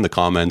I looked in the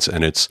comments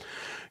and it's,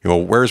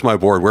 where's my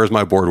board? Where's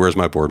my board? Where's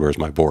my board? Where's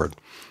my board?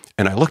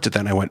 And I looked at that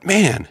and I went,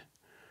 man,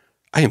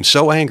 I am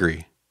so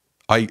angry.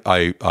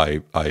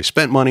 I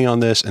spent money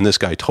on this and this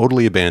guy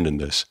totally abandoned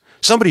this.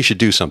 Somebody should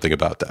do something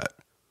about that.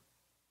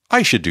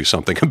 I should do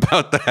something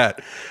about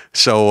that.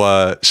 So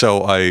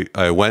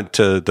I went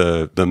to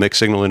the mixed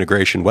signal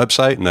integration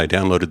website and I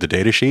downloaded the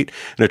datasheet.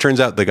 And it turns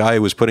out the guy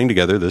was putting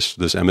together this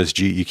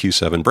MSG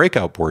EQ7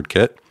 breakout board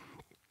kit,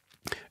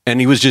 and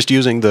he was just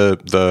using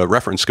the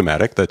reference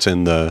schematic that's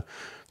in the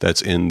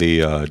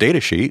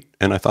datasheet.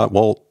 And I thought,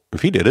 well,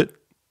 if he did it,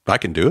 I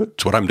can do it.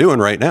 It's what I'm doing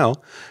right now.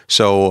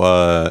 So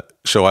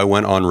I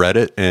went on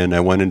Reddit and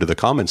I went into the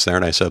comments there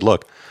and I said,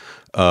 look,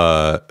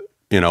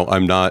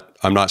 I'm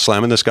not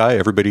slamming this guy.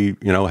 Everybody,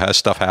 has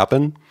stuff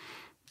happen.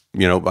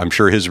 I'm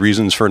sure his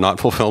reasons for not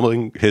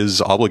fulfilling his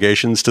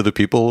obligations to the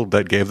people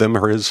that gave them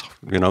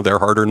their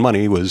hard-earned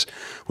money was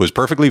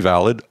perfectly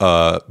valid.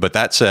 But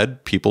that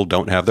said, people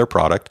don't have their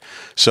product.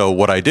 So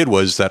what I did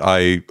was that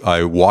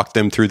I walked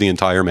them through the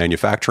entire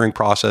manufacturing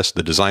process,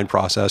 the design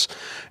process,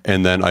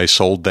 and then I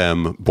sold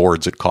them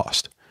boards at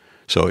cost.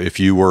 So if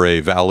you were a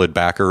valid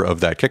backer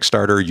of that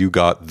Kickstarter, you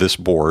got this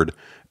board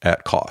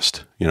at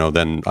cost.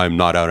 Then I'm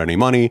not out any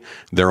money.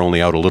 They're only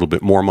out a little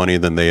bit more money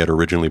than they had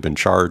originally been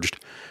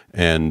charged.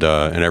 And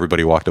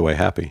everybody walked away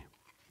happy.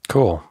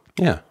 Cool.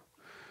 Yeah.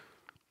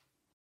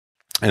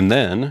 And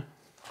then,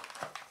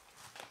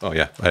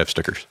 I have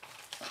stickers.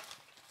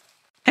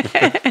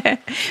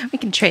 We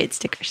can trade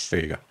stickers. There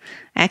you go.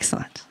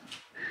 Excellent.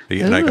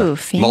 And I got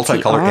fancy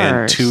multicolored and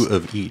R's. 2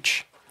 of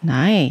each.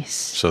 Nice.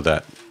 So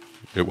that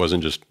it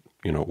wasn't just,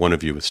 one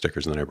of you with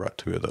stickers, and then I brought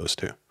 2 of those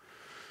too.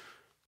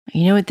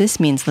 You know what this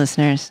means,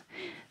 listeners?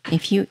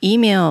 If you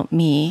email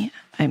me,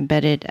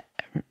 embedded,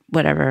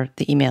 whatever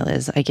the email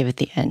is, I give at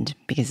the end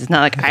because it's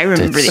not like I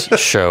remember It's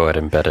show at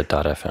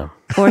embedded.fm.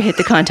 or hit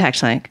the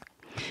contact link.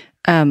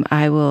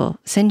 I will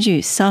send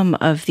you some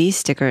of these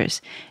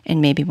stickers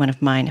and maybe one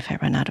of mine if I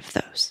run out of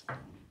those.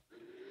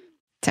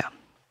 So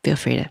feel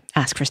free to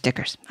ask for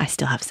stickers. I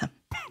still have some.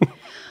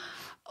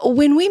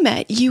 When we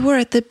met, you were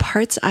at the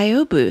Parts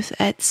I.O. booth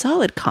at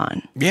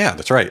SolidCon. Yeah,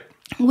 that's right.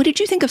 What did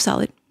you think of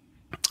Solid?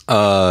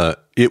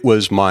 It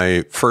was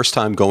my first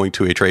time going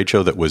to a trade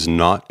show that was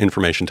not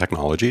information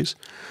technologies.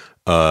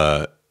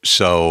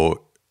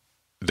 So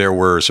there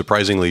were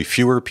surprisingly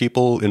fewer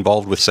people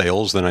involved with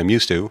sales than I'm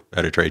used to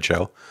at a trade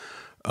show.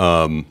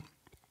 But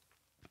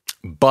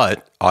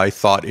I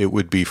thought it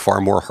would be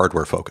far more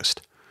hardware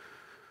focused.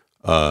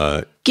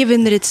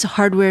 Given that it's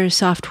hardware,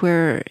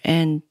 software,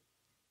 and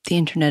the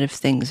Internet of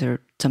Things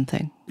or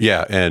something.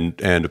 Yeah, and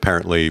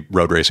apparently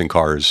road racing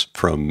cars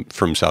from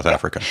South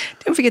Africa.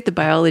 Don't forget the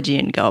biology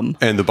and gum.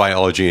 And the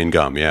biology and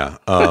gum, yeah.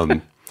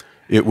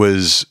 It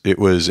was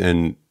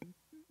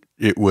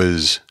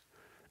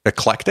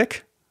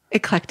eclectic.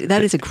 Eclectic.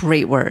 That is a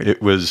great word.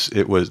 It was,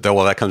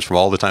 well, that comes from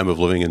all the time of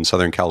living in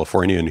Southern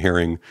California and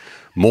hearing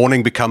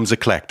morning becomes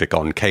eclectic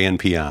on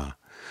KNPR,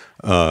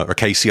 or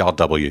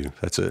KCRW.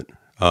 That's it.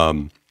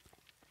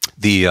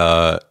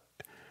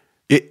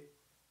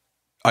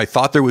 I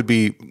thought there would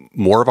be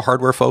more of a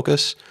hardware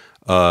focus,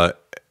 but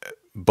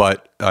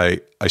I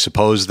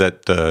suppose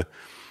that the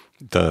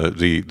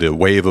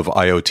wave of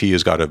IoT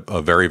has got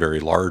a very, very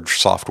large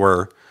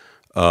software,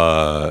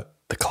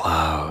 The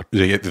cloud.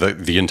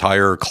 the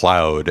entire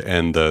cloud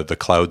and the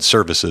cloud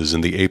services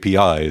and the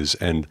APIs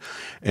and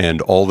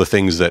all the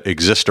things that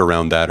exist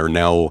around that are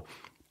now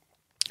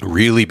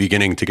really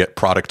beginning to get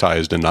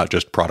productized, and not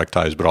just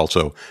productized, but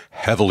also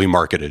heavily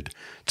marketed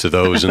to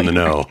those in the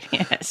know.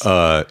 Yes.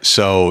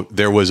 So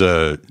there was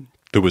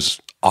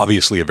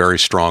obviously a very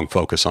strong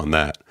focus on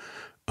that,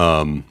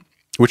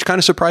 which kind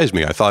of surprised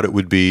me. I thought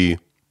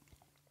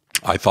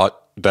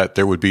that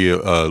there would be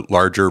a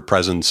larger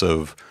presence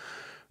of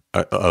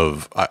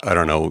I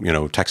don't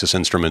know, Texas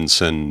Instruments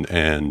and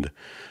Microchip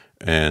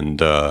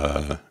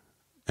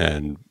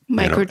and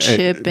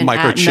Microchip,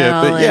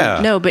 Atmel. yeah.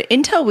 No, but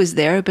Intel was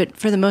there, but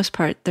for the most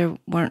part, there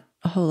weren't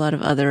a whole lot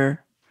of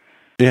other.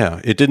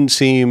 Yeah, it didn't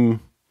seem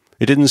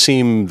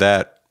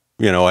that,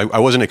 I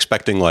wasn't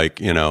expecting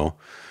Kemet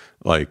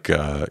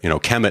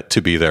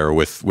to be there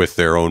with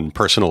their own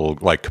personal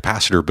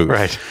capacitor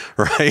booth,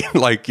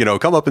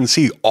 right? Come up and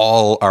see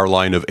all our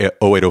line of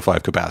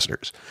 0805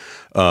 capacitors,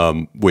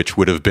 which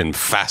would have been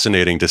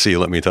fascinating to see,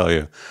 let me tell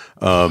you.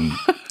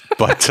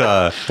 But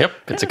Yep,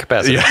 it's a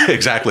capacitor. yeah,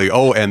 exactly.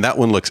 Oh, and that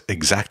one looks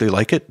exactly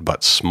like it,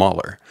 but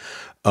smaller.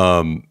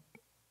 But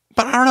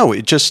I don't know.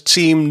 It just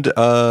seemed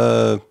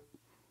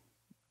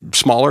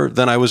smaller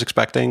than I was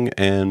expecting,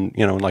 and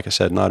like I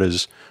said, not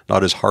as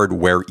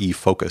hardware-y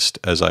focused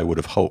as I would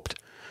have hoped.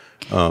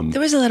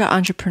 There was a lot of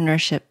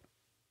entrepreneurship,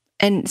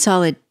 and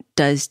Solid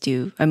does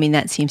do. I mean,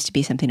 that seems to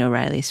be something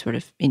O'Reilly's sort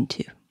of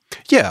into.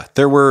 Yeah,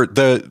 there were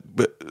the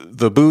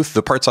booth,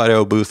 the Parts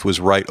I.O. booth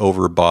was right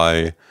over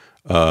by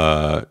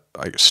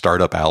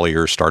Startup Alley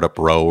or Startup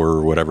Row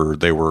or whatever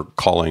they were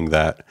calling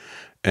that.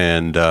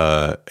 And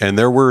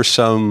there were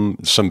some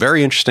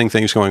very interesting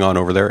things going on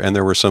over there, and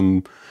there were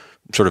some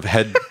sort of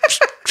head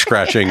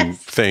scratching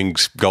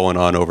things going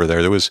on over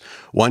there. There was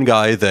one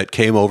guy that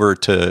came over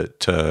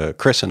to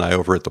Chris and I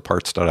over at the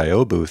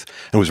Parts.io booth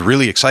and was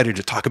really excited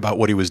to talk about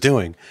what he was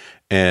doing.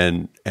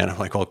 And I'm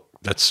like, well,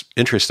 that's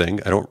interesting.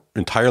 I don't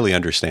entirely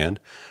understand.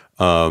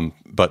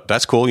 But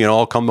that's cool.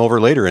 I'll come over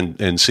later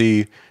and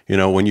see,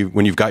 when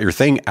you've got your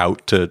thing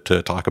out to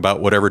talk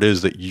about whatever it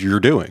is that you're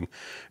doing.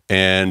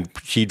 And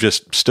he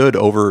just stood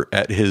over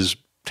at his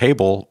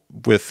table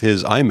with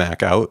his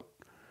iMac out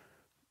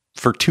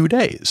for 2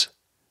 days.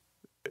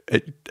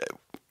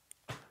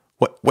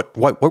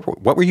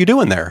 What were you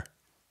doing there?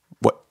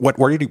 What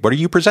are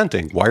you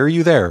presenting? Why are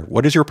you there?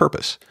 What is your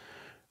purpose?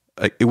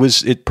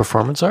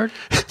 Performance art?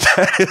 That's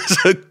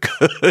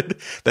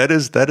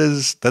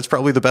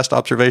probably the best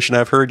observation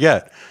I've heard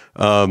yet.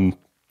 Well,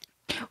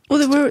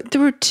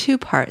 there were two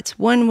parts.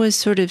 One was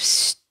sort of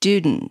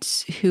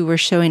students who were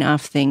showing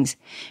off things,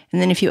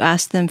 and then if you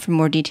asked them for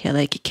more detail,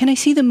 like, "Can I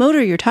see the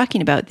motor you're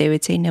talking about?" they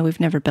would say, "No, we've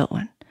never built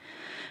one."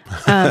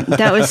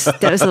 That was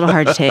a little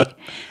hard to take.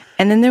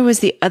 And then there was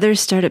the other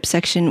startup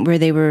section where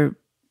they were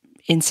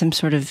in some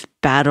sort of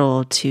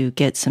battle to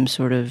get some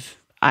sort of,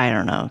 I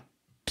don't know,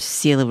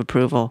 seal of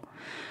approval.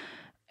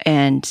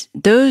 And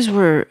those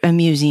were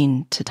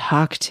amusing to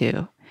talk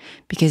to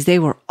because they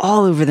were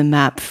all over the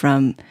map,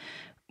 from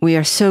we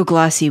are so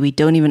glossy we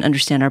don't even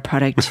understand our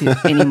product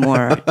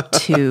anymore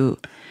to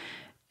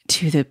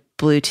the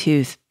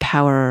Bluetooth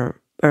power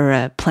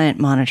or plant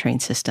monitoring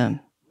system.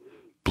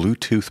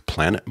 Bluetooth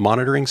planet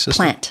monitoring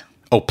system? Plant.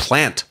 Oh,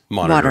 plant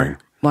monitoring.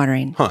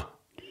 Watering. Huh.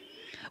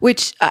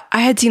 Which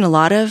I had seen a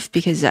lot of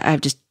because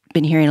I've just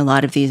been hearing a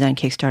lot of these on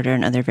Kickstarter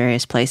and other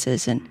various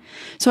places. And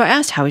so I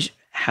asked, how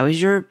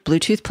is your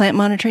Bluetooth plant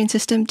monitoring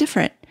system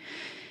different?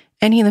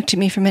 And he looked at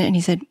me for a minute and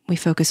he said, "We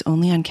focus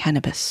only on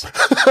cannabis."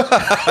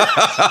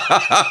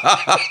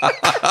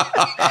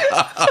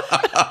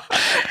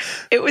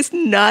 It was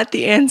not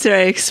the answer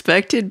I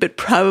expected, but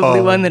probably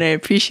one that I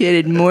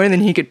appreciated more than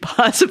he could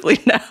possibly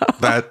know.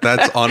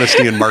 That's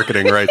honesty in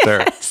marketing right there.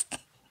 Yes.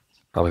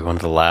 Probably one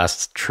of the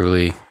last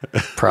truly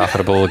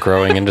profitable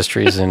growing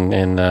industries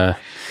in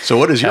So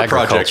what does your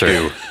project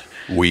agriculture.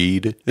 do?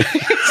 Weed?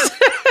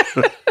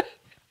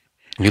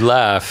 You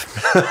laugh.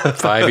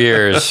 5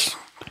 years.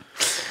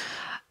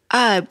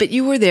 But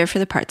you were there for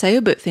the Parts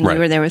IO booth, and Right. you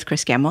were there with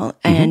Chris Gamble.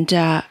 And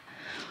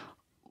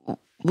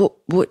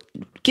what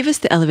give us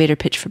the elevator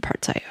pitch for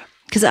Parts IO?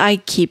 Because I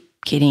keep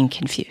getting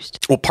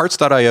confused. Well,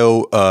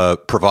 Parts.io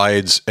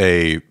provides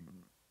a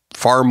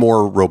far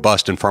more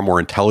robust and far more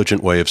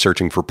intelligent way of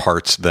searching for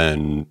parts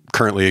than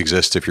currently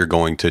exists if you're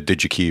going to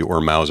DigiKey or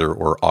Mauser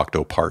or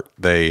Octopart.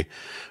 They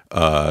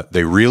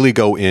really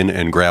go in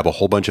and grab a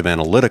whole bunch of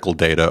analytical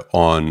data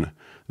on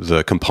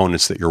the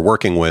components that you're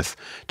working with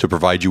to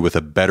provide you with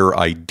a better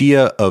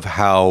idea of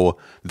how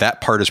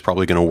that part is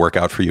probably going to work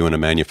out for you in a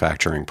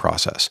manufacturing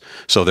process.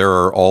 So there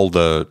are all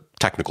the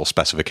technical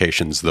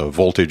specifications, the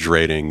voltage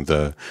rating,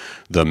 the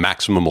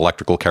maximum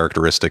electrical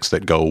characteristics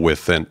that go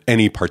with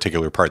any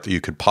particular part that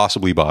you could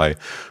possibly buy,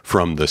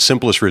 from the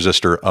simplest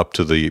resistor up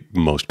to the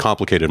most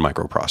complicated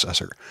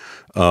microprocessor.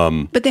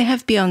 But they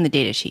have beyond the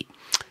data sheet.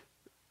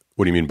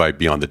 What do you mean by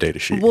beyond the data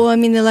sheet? Well, I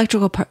mean, the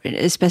electrical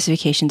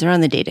specifications are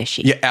on the data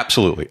sheet. Yeah,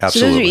 absolutely. So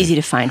those are easy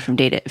to find from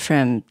data,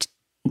 from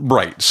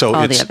right. So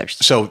all the others.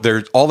 So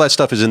there's all that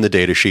stuff is in the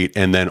data sheet,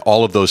 and then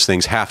all of those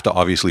things have to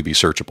obviously be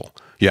searchable.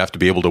 You have to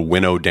be able to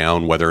winnow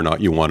down whether or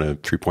not you want a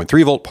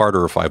 3.3 volt part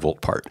or a 5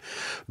 volt part.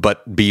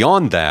 But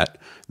beyond that,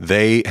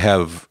 they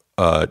have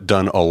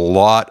done a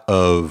lot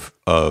of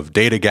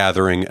data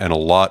gathering and a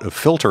lot of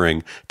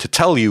filtering to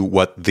tell you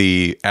what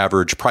the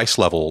average price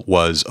level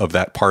was of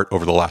that part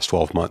over the last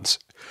 12 months.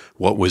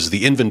 What was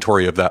the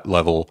inventory of that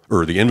level,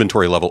 or the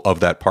inventory level of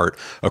that part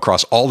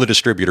across all the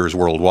distributors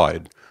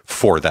worldwide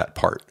for that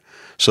part,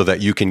 so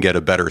that you can get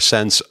a better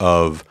sense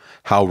of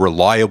how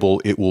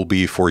reliable it will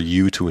be for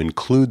you to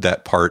include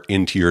that part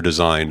into your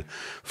design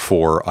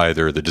for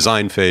either the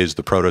design phase,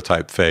 the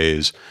prototype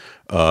phase,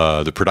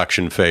 the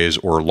production phase,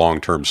 or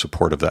long-term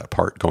support of that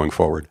part going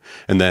forward.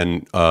 And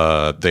then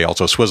they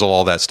also swizzle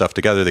all that stuff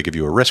together. They give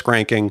you a risk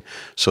ranking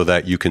so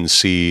that you can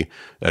see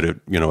at a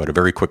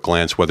very quick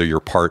glance whether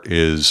your part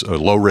is a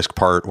low-risk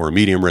part or a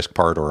medium-risk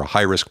part or a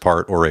high-risk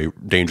part or a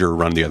danger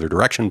run the other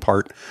direction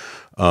part.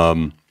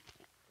 And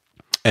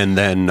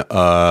then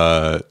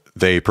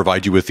they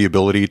provide you with the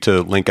ability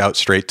to link out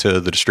straight to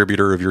the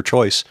distributor of your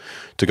choice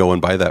to go and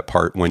buy that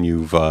part when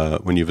you've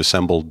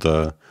assembled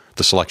the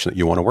selection that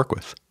you want to work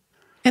with.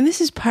 And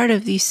this is part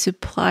of the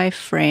Supply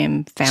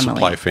Frame family.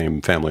 Supply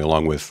Frame family,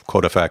 along with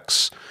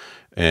CodeFX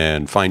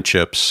and Fine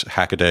Chips,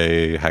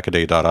 Hackaday,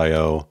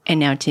 Hackaday.io. And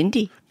now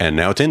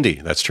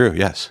TinEye. That's true,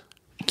 yes.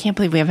 I can't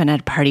believe we haven't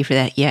had a party for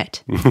that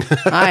yet.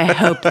 I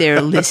hope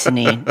they're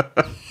listening.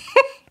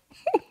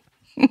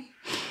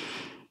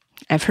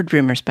 I've heard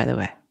rumors, by the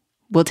way.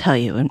 We'll tell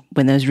you. And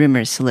when those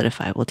rumors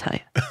solidify, we'll tell you.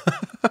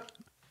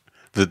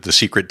 The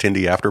secret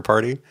TinEye after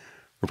party?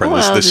 Or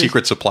probably the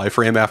secret Supply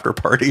Frame after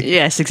party?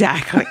 Yes,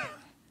 exactly.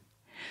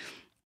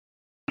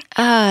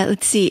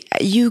 Let's see.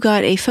 You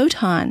got a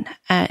Photon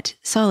at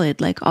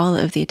Solid, like all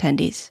of the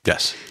attendees.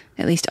 Yes.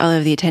 At least all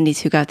of the attendees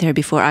who got there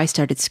before I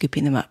started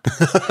scooping them up.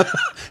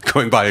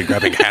 Going by and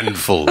grabbing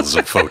handfuls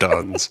of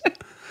photons.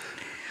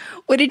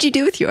 What did you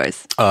do with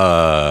yours? Wait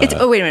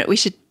a minute. We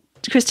should,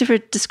 Christopher,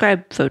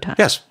 describe Photon.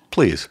 Yes,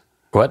 please.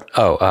 What?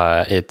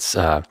 It's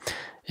a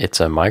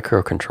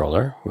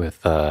microcontroller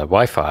with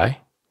Wi-Fi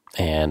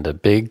and a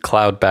big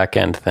cloud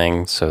backend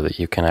thing so that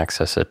you can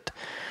access it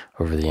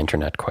over the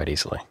internet quite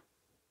easily.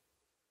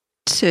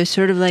 So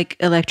sort of like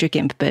Electric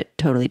Imp, but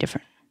totally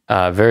different.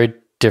 Very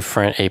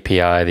different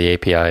API. The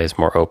API is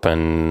more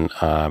open,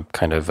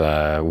 kind of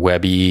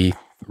webby.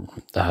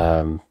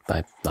 I'm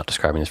not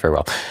describing this very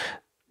well.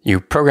 You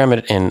program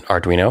it in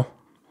Arduino.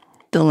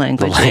 The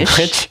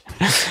language.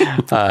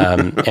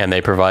 And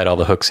they provide all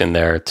the hooks in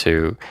there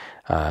to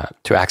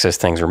access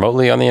things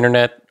remotely on the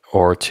internet,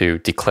 or to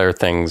declare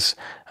things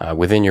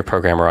within your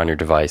program or on your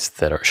device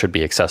that should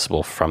be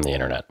accessible from the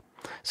internet.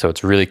 So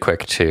it's really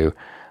quick to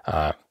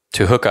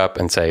hook up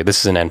and say, this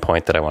is an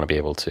endpoint that I want to be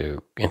able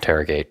to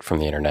interrogate from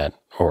the internet,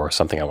 or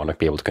something I want to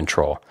be able to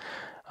control.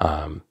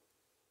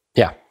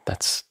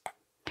 That's...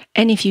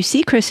 And if you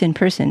see Chris in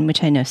person,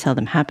 which I know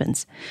seldom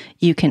happens,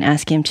 you can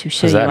ask him to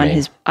show you on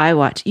his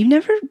iWatch. You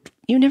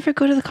never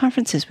go to the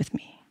conferences with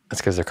me.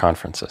 That's because they're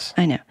conferences.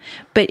 I know.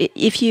 But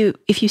if you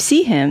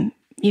see him,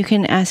 you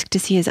can ask to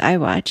see his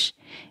iWatch,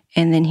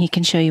 and then he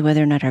can show you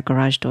whether or not our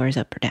garage door is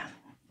up or down.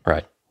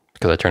 Right.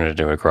 Because I turned it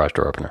into a garage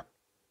door opener.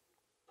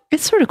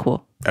 It's sort of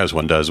cool. As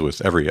one does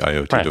with every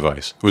IoT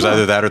device. It was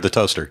either that or the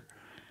toaster.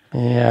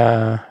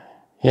 Yeah.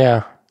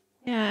 Yeah,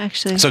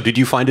 actually. So did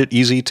you find it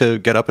easy to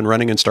get up and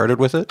running and started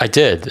with it? I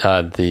did.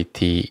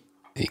 The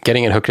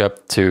getting it hooked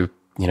up to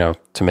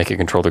make it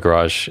control the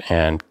garage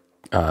and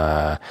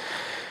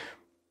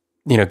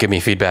give me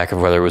feedback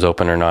of whether it was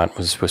open or not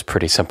was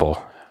pretty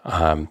simple.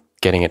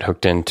 Getting it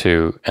hooked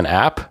into an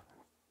app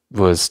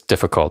was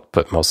difficult,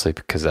 but mostly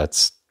because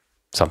that's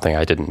something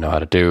I didn't know how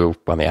to do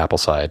on the Apple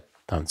side.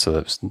 So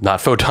it was not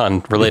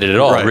Photon related at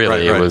all,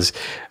 really. It was,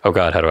 oh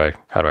God, how do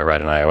I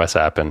write an iOS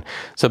app? And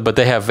so, but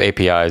they have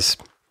APIs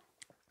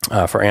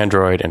for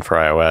Android and for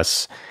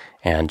iOS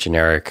and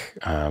generic,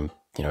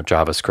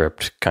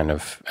 JavaScript kind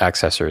of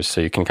accessors.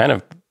 So you can kind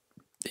of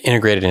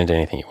integrate it into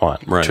anything you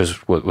want, which was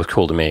what was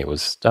cool to me. It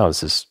was,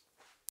 this is...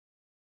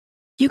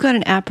 You got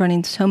an app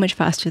running so much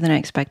faster than I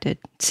expected.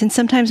 Since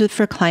sometimes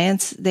for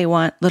clients, they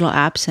want little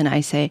apps, and I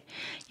say,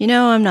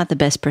 I'm not the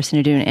best person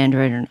to do an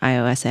Android or an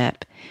iOS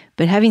app.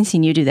 But having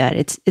seen you do that,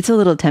 it's a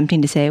little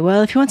tempting to say,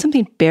 well, if you want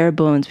something bare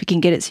bones, we can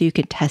get it so you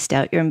can test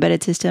out your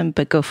embedded system,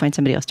 but go find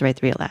somebody else to write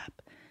the real app.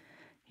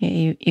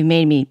 You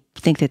made me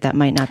think that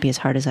might not be as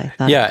hard as I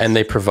thought. Yeah, and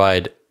they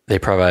provided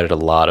a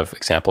lot of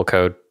example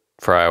code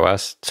for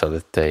iOS so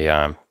that they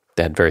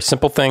had very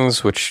simple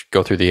things which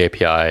go through the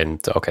API and,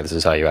 okay, this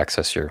is how you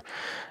access your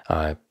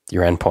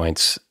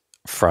endpoints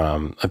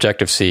from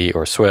Objective-C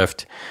or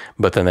Swift.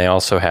 But then they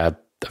also had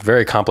a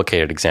very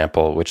complicated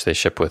example, which they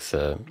ship with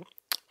they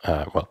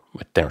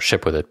don't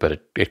ship with it,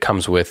 but it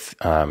comes with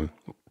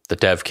the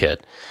dev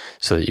kit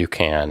so that you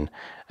can,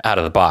 out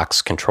of the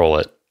box, control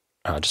it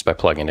just by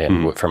plugging it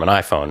in from an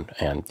iPhone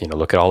and,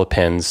 look at all the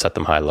pins, set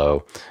them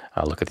high-low,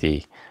 look at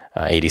the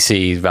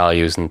ADC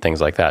values and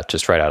things like that,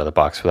 just right out of the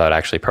box without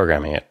actually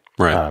programming it.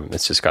 Right.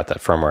 It's just got that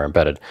firmware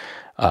embedded.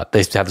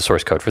 They have the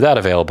source code for that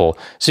available.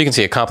 So you can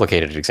see a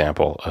complicated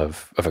example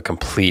of a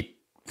complete,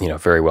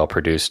 very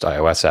well-produced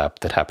iOS app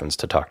that happens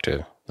to talk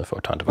to the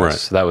Photon device. Right.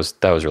 So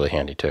that was really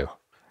handy too.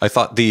 I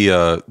thought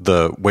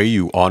the way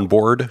you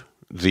onboard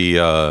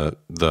the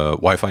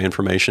Wi-Fi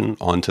information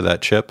onto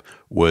that chip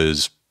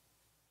was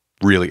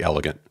really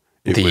elegant.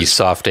 It was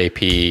soft AP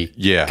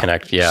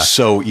connect. Yeah.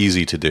 So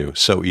easy to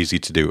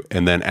do.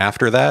 And then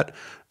after that,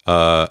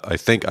 I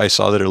think I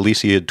saw that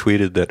Alicia had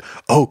tweeted that,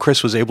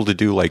 Chris was able to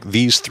do like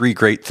these 3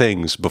 great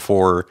things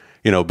before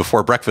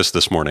breakfast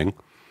this morning.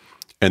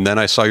 And then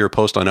I saw your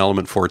post on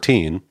Element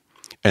 14,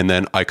 and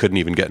then I couldn't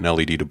even get an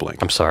LED to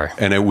blink. I'm sorry.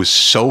 And it was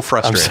so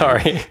frustrating.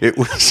 I'm sorry. It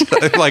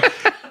was like,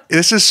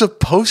 this is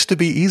supposed to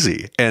be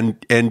easy,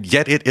 and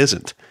yet it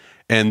isn't.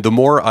 And the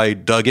more I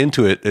dug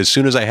into it, as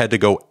soon as I had to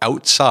go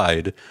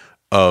outside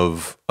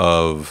of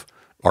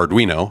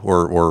Arduino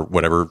or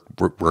whatever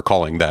we're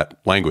calling that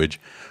language,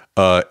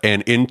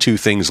 and into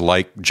things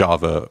like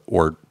Java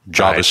or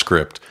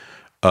JavaScript,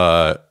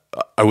 I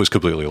was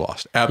completely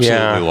lost.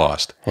 Absolutely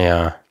lost.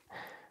 Yeah.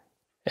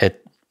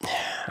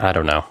 I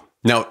don't know.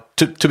 Now,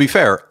 to be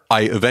fair,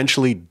 I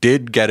eventually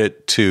did get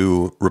it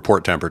to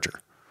report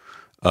temperature.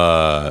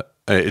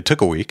 It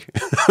took a week,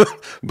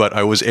 but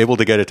I was able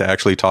to get it to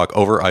actually talk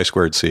over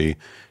I2C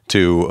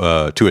to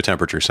a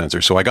temperature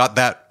sensor. So I got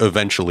that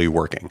eventually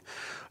working.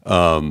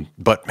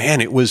 But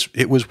man, it was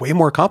way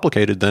more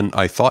complicated than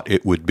I thought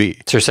it would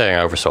be. So you're saying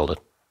I oversold it?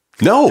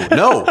 No.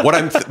 What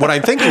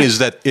I'm thinking is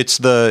that it's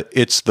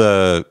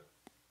the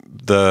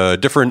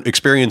different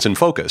experience and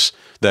focus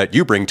that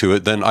you bring to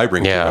it than I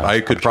bring to it. I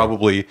could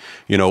probably,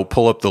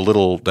 pull up that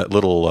little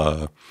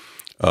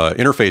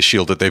interface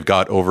shield that they've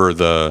got over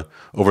the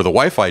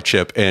Wi-Fi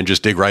chip and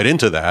just dig right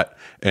into that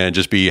and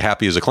just be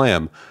happy as a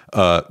clam.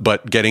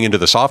 But getting into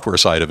the software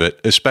side of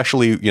it,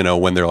 especially,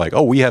 when they're like,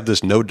 we have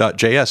this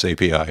Node.js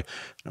API.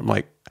 I'm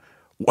like,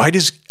 why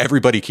does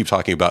everybody keep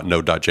talking about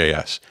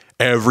Node.js?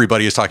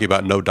 Everybody is talking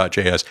about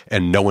Node.js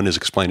and no one is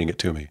explaining it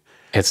to me.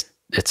 It's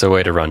a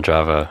way to run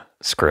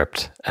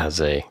JavaScript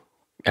as a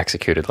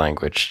executed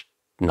language,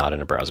 not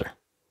in a browser.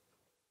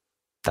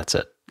 That's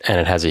it. And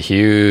it has a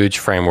huge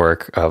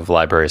framework of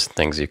libraries and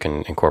things you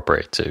can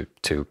incorporate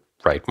to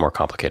write more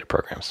complicated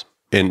programs.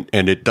 And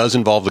it does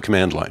involve the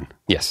command line.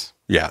 Yes.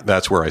 Yeah,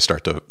 that's where I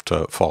start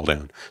to fall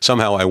down.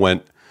 Somehow I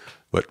went,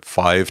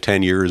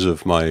 5-10 years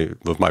of my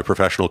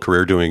professional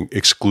career doing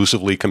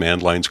exclusively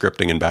command line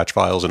scripting and batch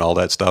files and all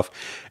that stuff.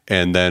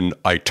 And then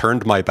I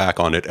turned my back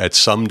on it at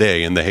some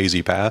day in the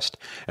hazy past,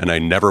 and I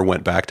never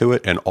went back to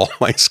it. And all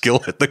my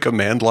skill at the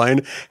command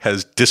line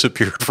has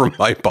disappeared from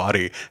my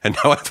body. And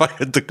now I find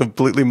it the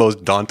completely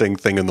most daunting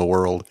thing in the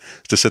world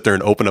to sit there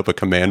and open up a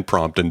command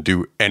prompt and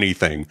do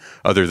anything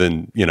other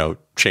than,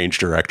 change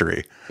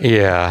directory.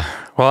 Yeah.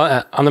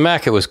 Well, on the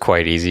Mac, it was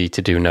quite easy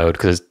to do Node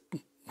because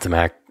the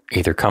Mac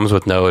either comes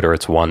with Node or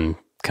it's one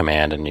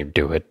command and you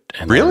do it.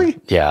 And really?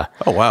 Then, yeah.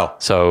 Oh, wow.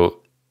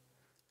 So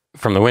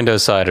from the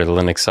Windows side or the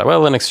Linux side,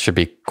 well, Linux should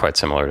be quite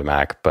similar to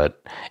Mac,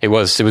 but it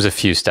was a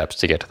few steps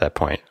to get to that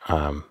point.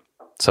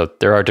 So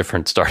there are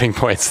different starting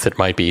points that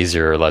might be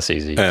easier or less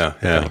easy,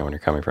 depending on where you're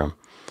coming from.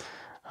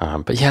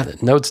 But yeah, the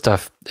Node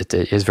stuff, it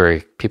is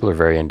people are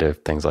very into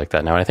things like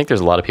that now. And I think there's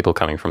a lot of people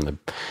coming from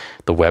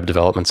the web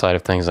development side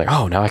of things, like,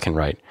 now I can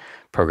write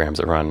programs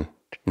that run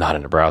not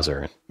in a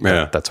browser.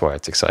 And that's why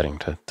it's exciting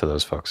to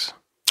those folks.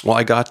 Well,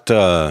 I got,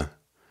 I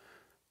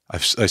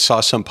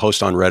saw some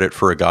post on Reddit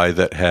for a guy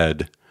that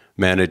had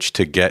managed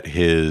to get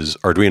his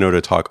Arduino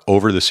to talk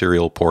over the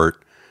serial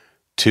port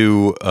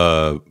to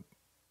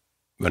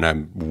and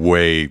I'm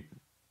way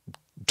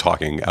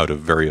talking out of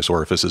various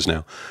orifices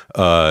now.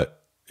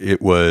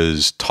 It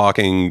was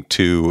talking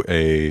to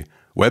a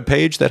web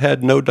page that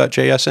had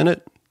Node.js in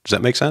it. Does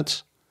that make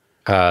sense?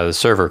 The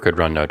server could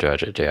run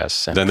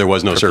Node.js. Then there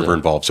was no server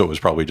involved, so it was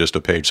probably just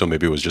a page. So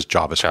maybe it was just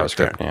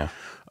JavaScript. Yeah.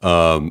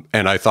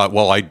 And I thought,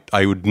 well,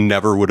 I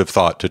would have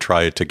thought to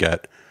try to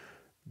get.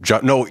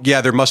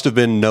 There must have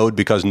been Node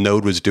because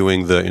Node was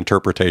doing the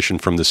interpretation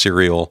from the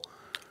serial.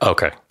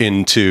 Okay.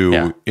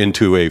 Into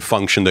a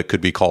function that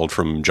could be called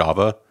from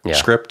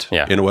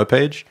JavaScript in a web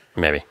page.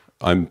 Maybe.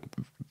 I'm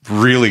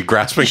really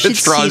grasping at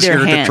straws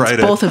here hands. to try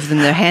to. Both of them,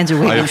 their hands are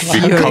waving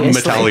furiously. I've become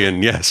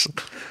Italian, yes.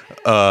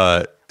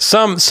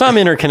 Some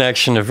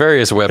interconnection of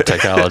various web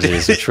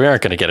technologies, which we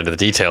aren't going to get into the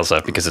details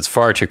of because it's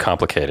far too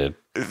complicated.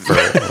 It's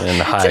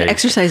an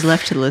exercise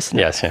left to the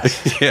listener.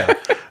 Yes. Yeah.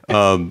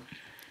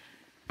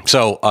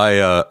 So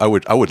I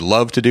would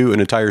love to do an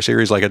entire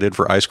series like I did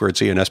for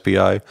I2C and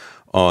SPI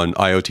on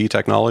IoT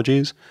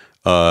technologies.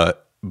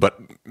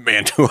 But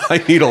man, do I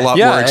need a lot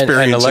more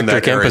experience. And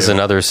electric in that imp is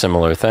another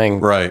similar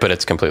thing, right? But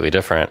it's completely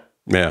different.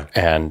 Yeah.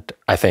 And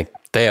I think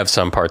they have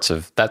some parts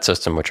of that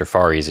system which are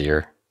far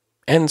easier,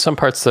 and some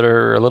parts that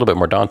are a little bit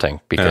more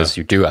daunting because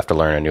you do have to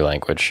learn a new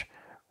language.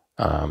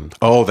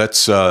 That's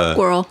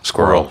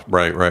Squirrel.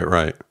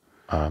 Right.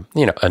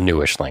 A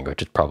newish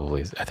language. It's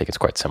probably, I think it's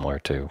quite similar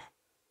to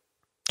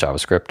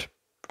JavaScript.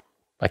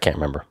 I can't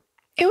remember.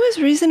 It was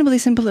reasonably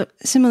similar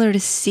to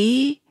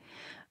C.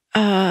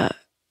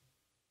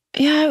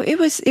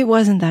 It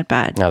wasn't that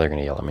bad. Now they're going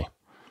to yell at me.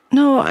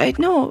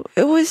 No,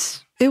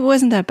 it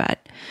wasn't that bad.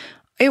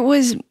 It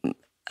was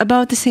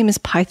about the same as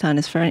Python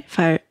as far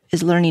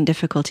as learning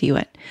difficulty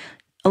went.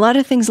 A lot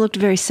of things looked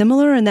very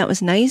similar, and that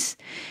was nice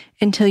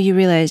until you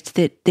realized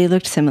that they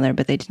looked similar,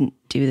 but they didn't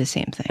do the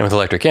same thing. And with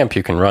Electric Imp,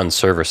 you can run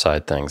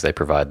server-side things. They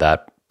provide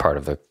that part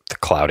of the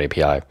cloud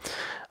API.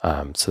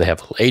 So they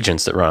have little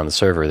agents that run on the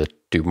server that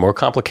do more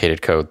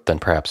complicated code than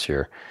perhaps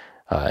your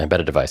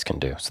embedded device can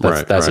do. So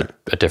that's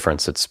a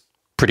difference. It's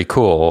pretty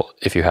cool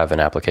if you have an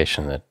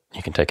application that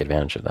you can take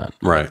advantage of that.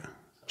 Right.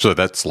 So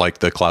that's like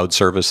the cloud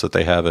service that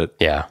they have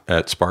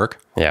at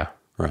Spark? Yeah.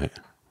 Right.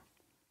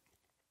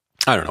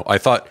 I don't know. I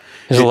thought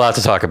there's a lot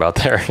to talk about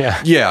there. Yeah.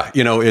 Yeah.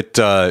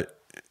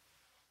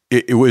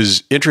 It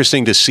was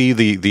interesting to see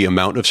the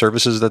amount of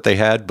services that they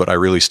had, but I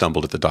really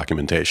stumbled at the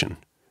documentation.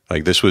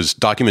 Like this was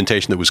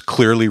documentation that was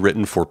clearly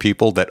written for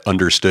people that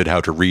understood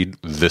how to read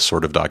this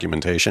sort of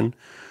documentation.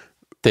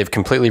 They've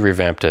completely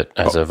revamped it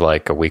as of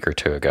like a week or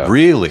two ago.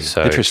 Really?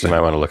 So interesting. You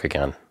might want to look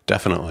again.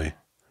 Definitely.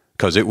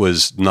 Because it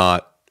was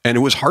not, and it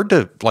was hard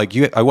to,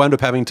 I wound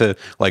up having to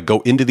go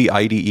into the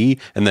IDE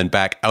and then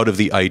back out of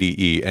the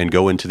IDE and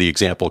go into the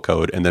example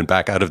code and then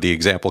back out of the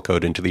example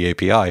code into the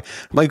API. I'm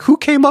like, who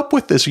came up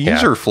with this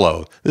user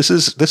flow? This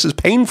is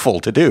painful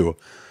to do.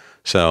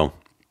 So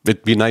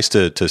it'd be nice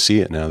to see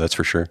it now, that's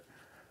for sure.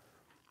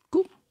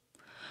 Cool.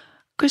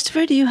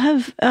 Christopher, do you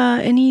have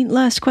any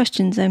last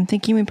questions? I'm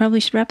thinking we probably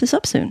should wrap this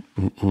up soon.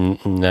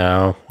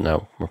 No,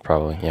 we're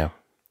probably, Yeah,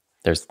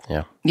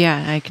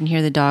 I can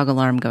hear the dog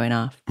alarm going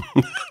off.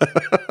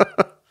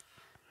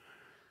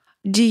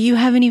 Do you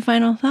have any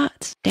final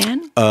thoughts,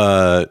 Dan?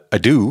 I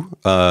do.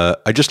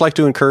 I just like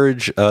to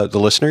encourage the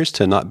listeners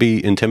to not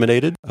be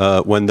intimidated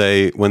when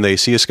they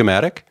see a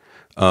schematic.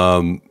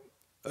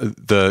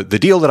 The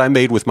deal that I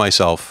made with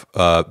myself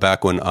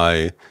back when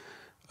I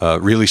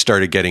really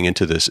started getting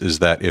into this is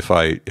that if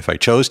I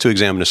chose to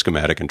examine a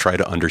schematic and try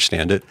to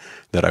understand it,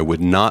 that I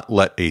would not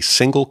let a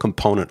single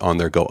component on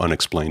there go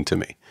unexplained to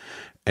me.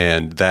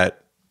 And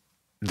that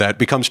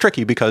becomes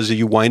tricky because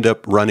you wind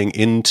up running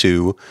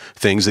into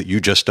things that you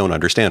just don't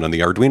understand. On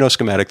the Arduino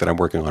schematic that I'm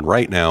working on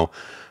right now,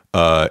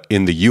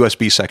 in the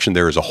USB section,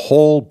 there is a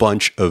whole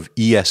bunch of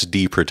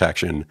ESD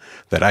protection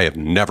that I have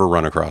never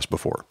run across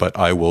before. But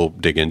I will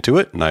dig into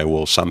it, and I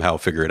will somehow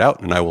figure it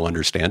out, and I will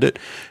understand it,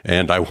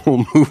 and I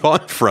will move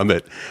on from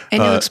it.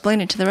 And you'll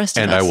explain it to the rest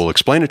of us. And I will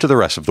explain it to the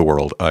rest of the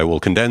world. I will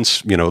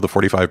condense, the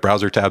 45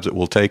 browser tabs it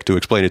will take to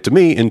explain it to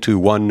me into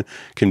one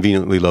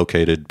conveniently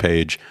located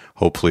page,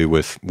 hopefully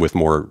with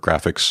more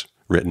graphics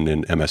written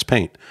in MS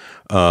Paint.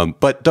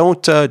 But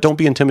don't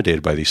be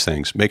intimidated by these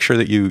things. Make sure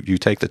that you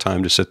take the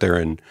time to sit there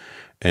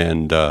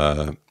and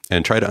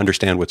try to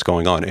understand what's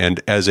going on.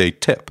 And as a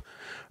tip,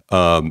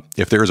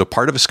 if there is a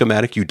part of a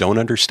schematic you don't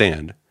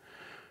understand,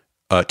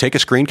 take a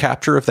screen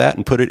capture of that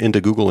and put it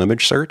into Google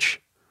image search,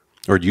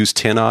 or use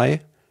TinEye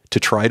to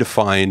try to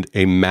find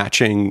a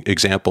matching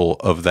example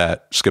of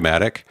that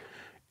schematic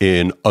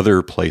in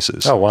other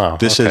places. Oh, wow.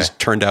 This has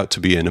turned out to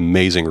be an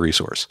amazing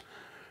resource.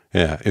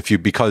 Yeah,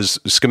 because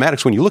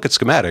schematics, when you look at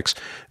schematics,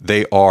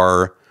 they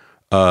are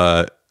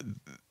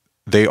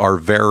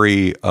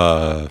very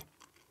there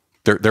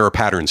are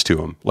patterns to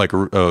them. Like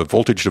a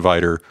voltage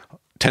divider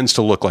tends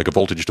to look like a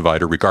voltage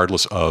divider,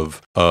 regardless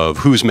of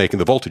who's making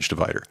the voltage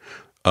divider.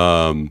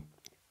 So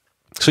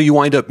you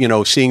wind up,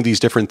 seeing these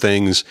different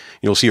things.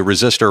 You'll see a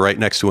resistor right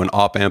next to an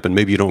op amp, and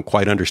maybe you don't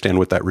quite understand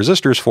what that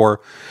resistor is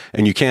for,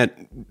 and you can't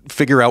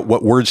figure out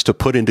what words to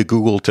put into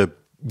Google to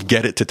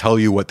get it to tell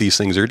you what these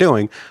things are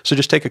doing. So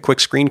just take a quick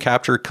screen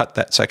capture, cut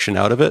that section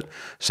out of it,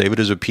 save it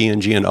as a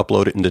PNG and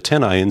upload it into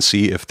TinEye and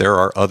see if there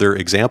are other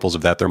examples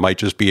of that. There might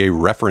just be a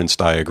reference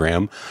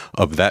diagram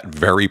of that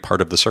very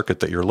part of the circuit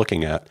that you're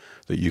looking at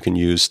that you can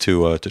use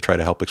to try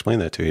to help explain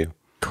that to you.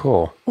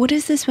 Cool. What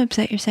is this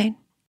website you're saying?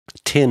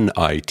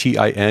 TinEye,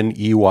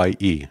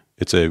 TINEYE.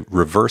 It's a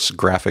reverse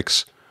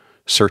graphics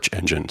search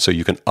engine. So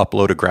you can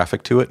upload a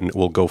graphic to it and it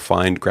will go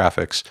find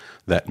graphics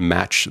that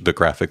match the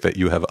graphic that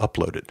you have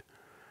uploaded.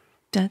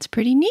 That's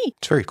pretty neat.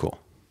 It's very cool.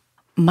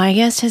 My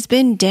guest has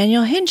been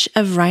Daniel Hienzsch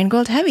of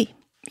Rheingold Heavy.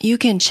 You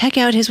can check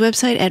out his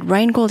website at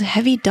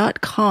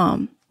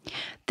rheingoldheavy.com.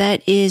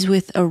 That is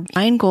with a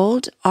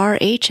Rheingold,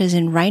 RH as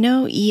in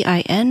Rhino,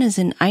 EIN as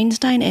in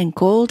Einstein, and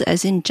gold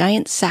as in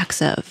giant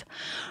sacks of.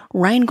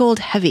 Rheingold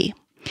Heavy.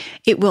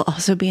 It will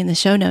also be in the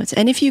show notes.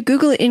 And if you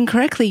Google it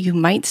incorrectly, you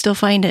might still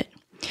find it.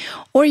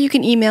 Or you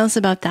can email us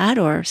about that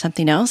or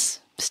something else.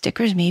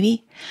 Stickers,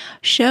 maybe.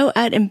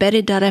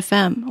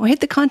 show@embedded.fm or hit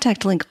the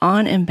contact link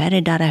on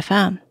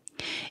embedded.fm.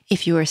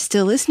 If you are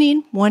still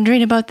listening,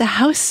 wondering about the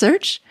house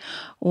search,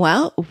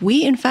 well,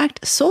 we in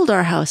fact sold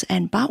our house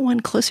and bought one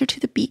closer to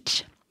the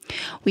beach.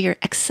 We are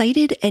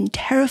excited and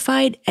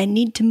terrified and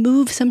need to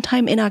move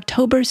sometime in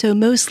October, so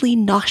mostly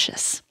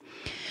nauseous.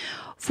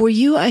 For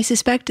you, I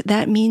suspect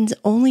that means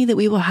only that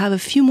we will have a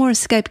few more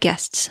Skype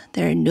guests.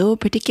 There are no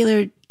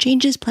particular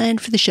changes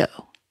planned for the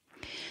show.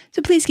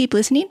 So please keep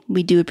listening.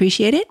 We do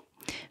appreciate it.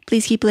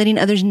 Please keep letting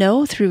others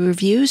know through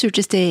reviews or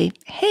just a,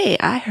 hey,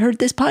 I heard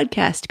this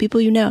podcast,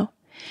 people you know.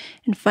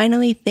 And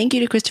finally, thank you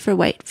to Christopher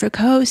White for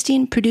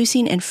co-hosting,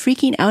 producing, and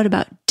freaking out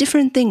about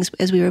different things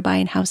as we were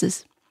buying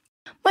houses.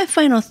 My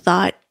final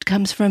thought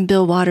comes from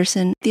Bill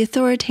Watterson, the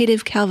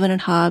authoritative Calvin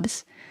and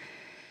Hobbes.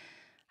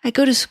 I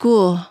go to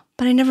school,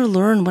 but I never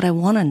learn what I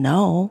want to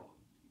know.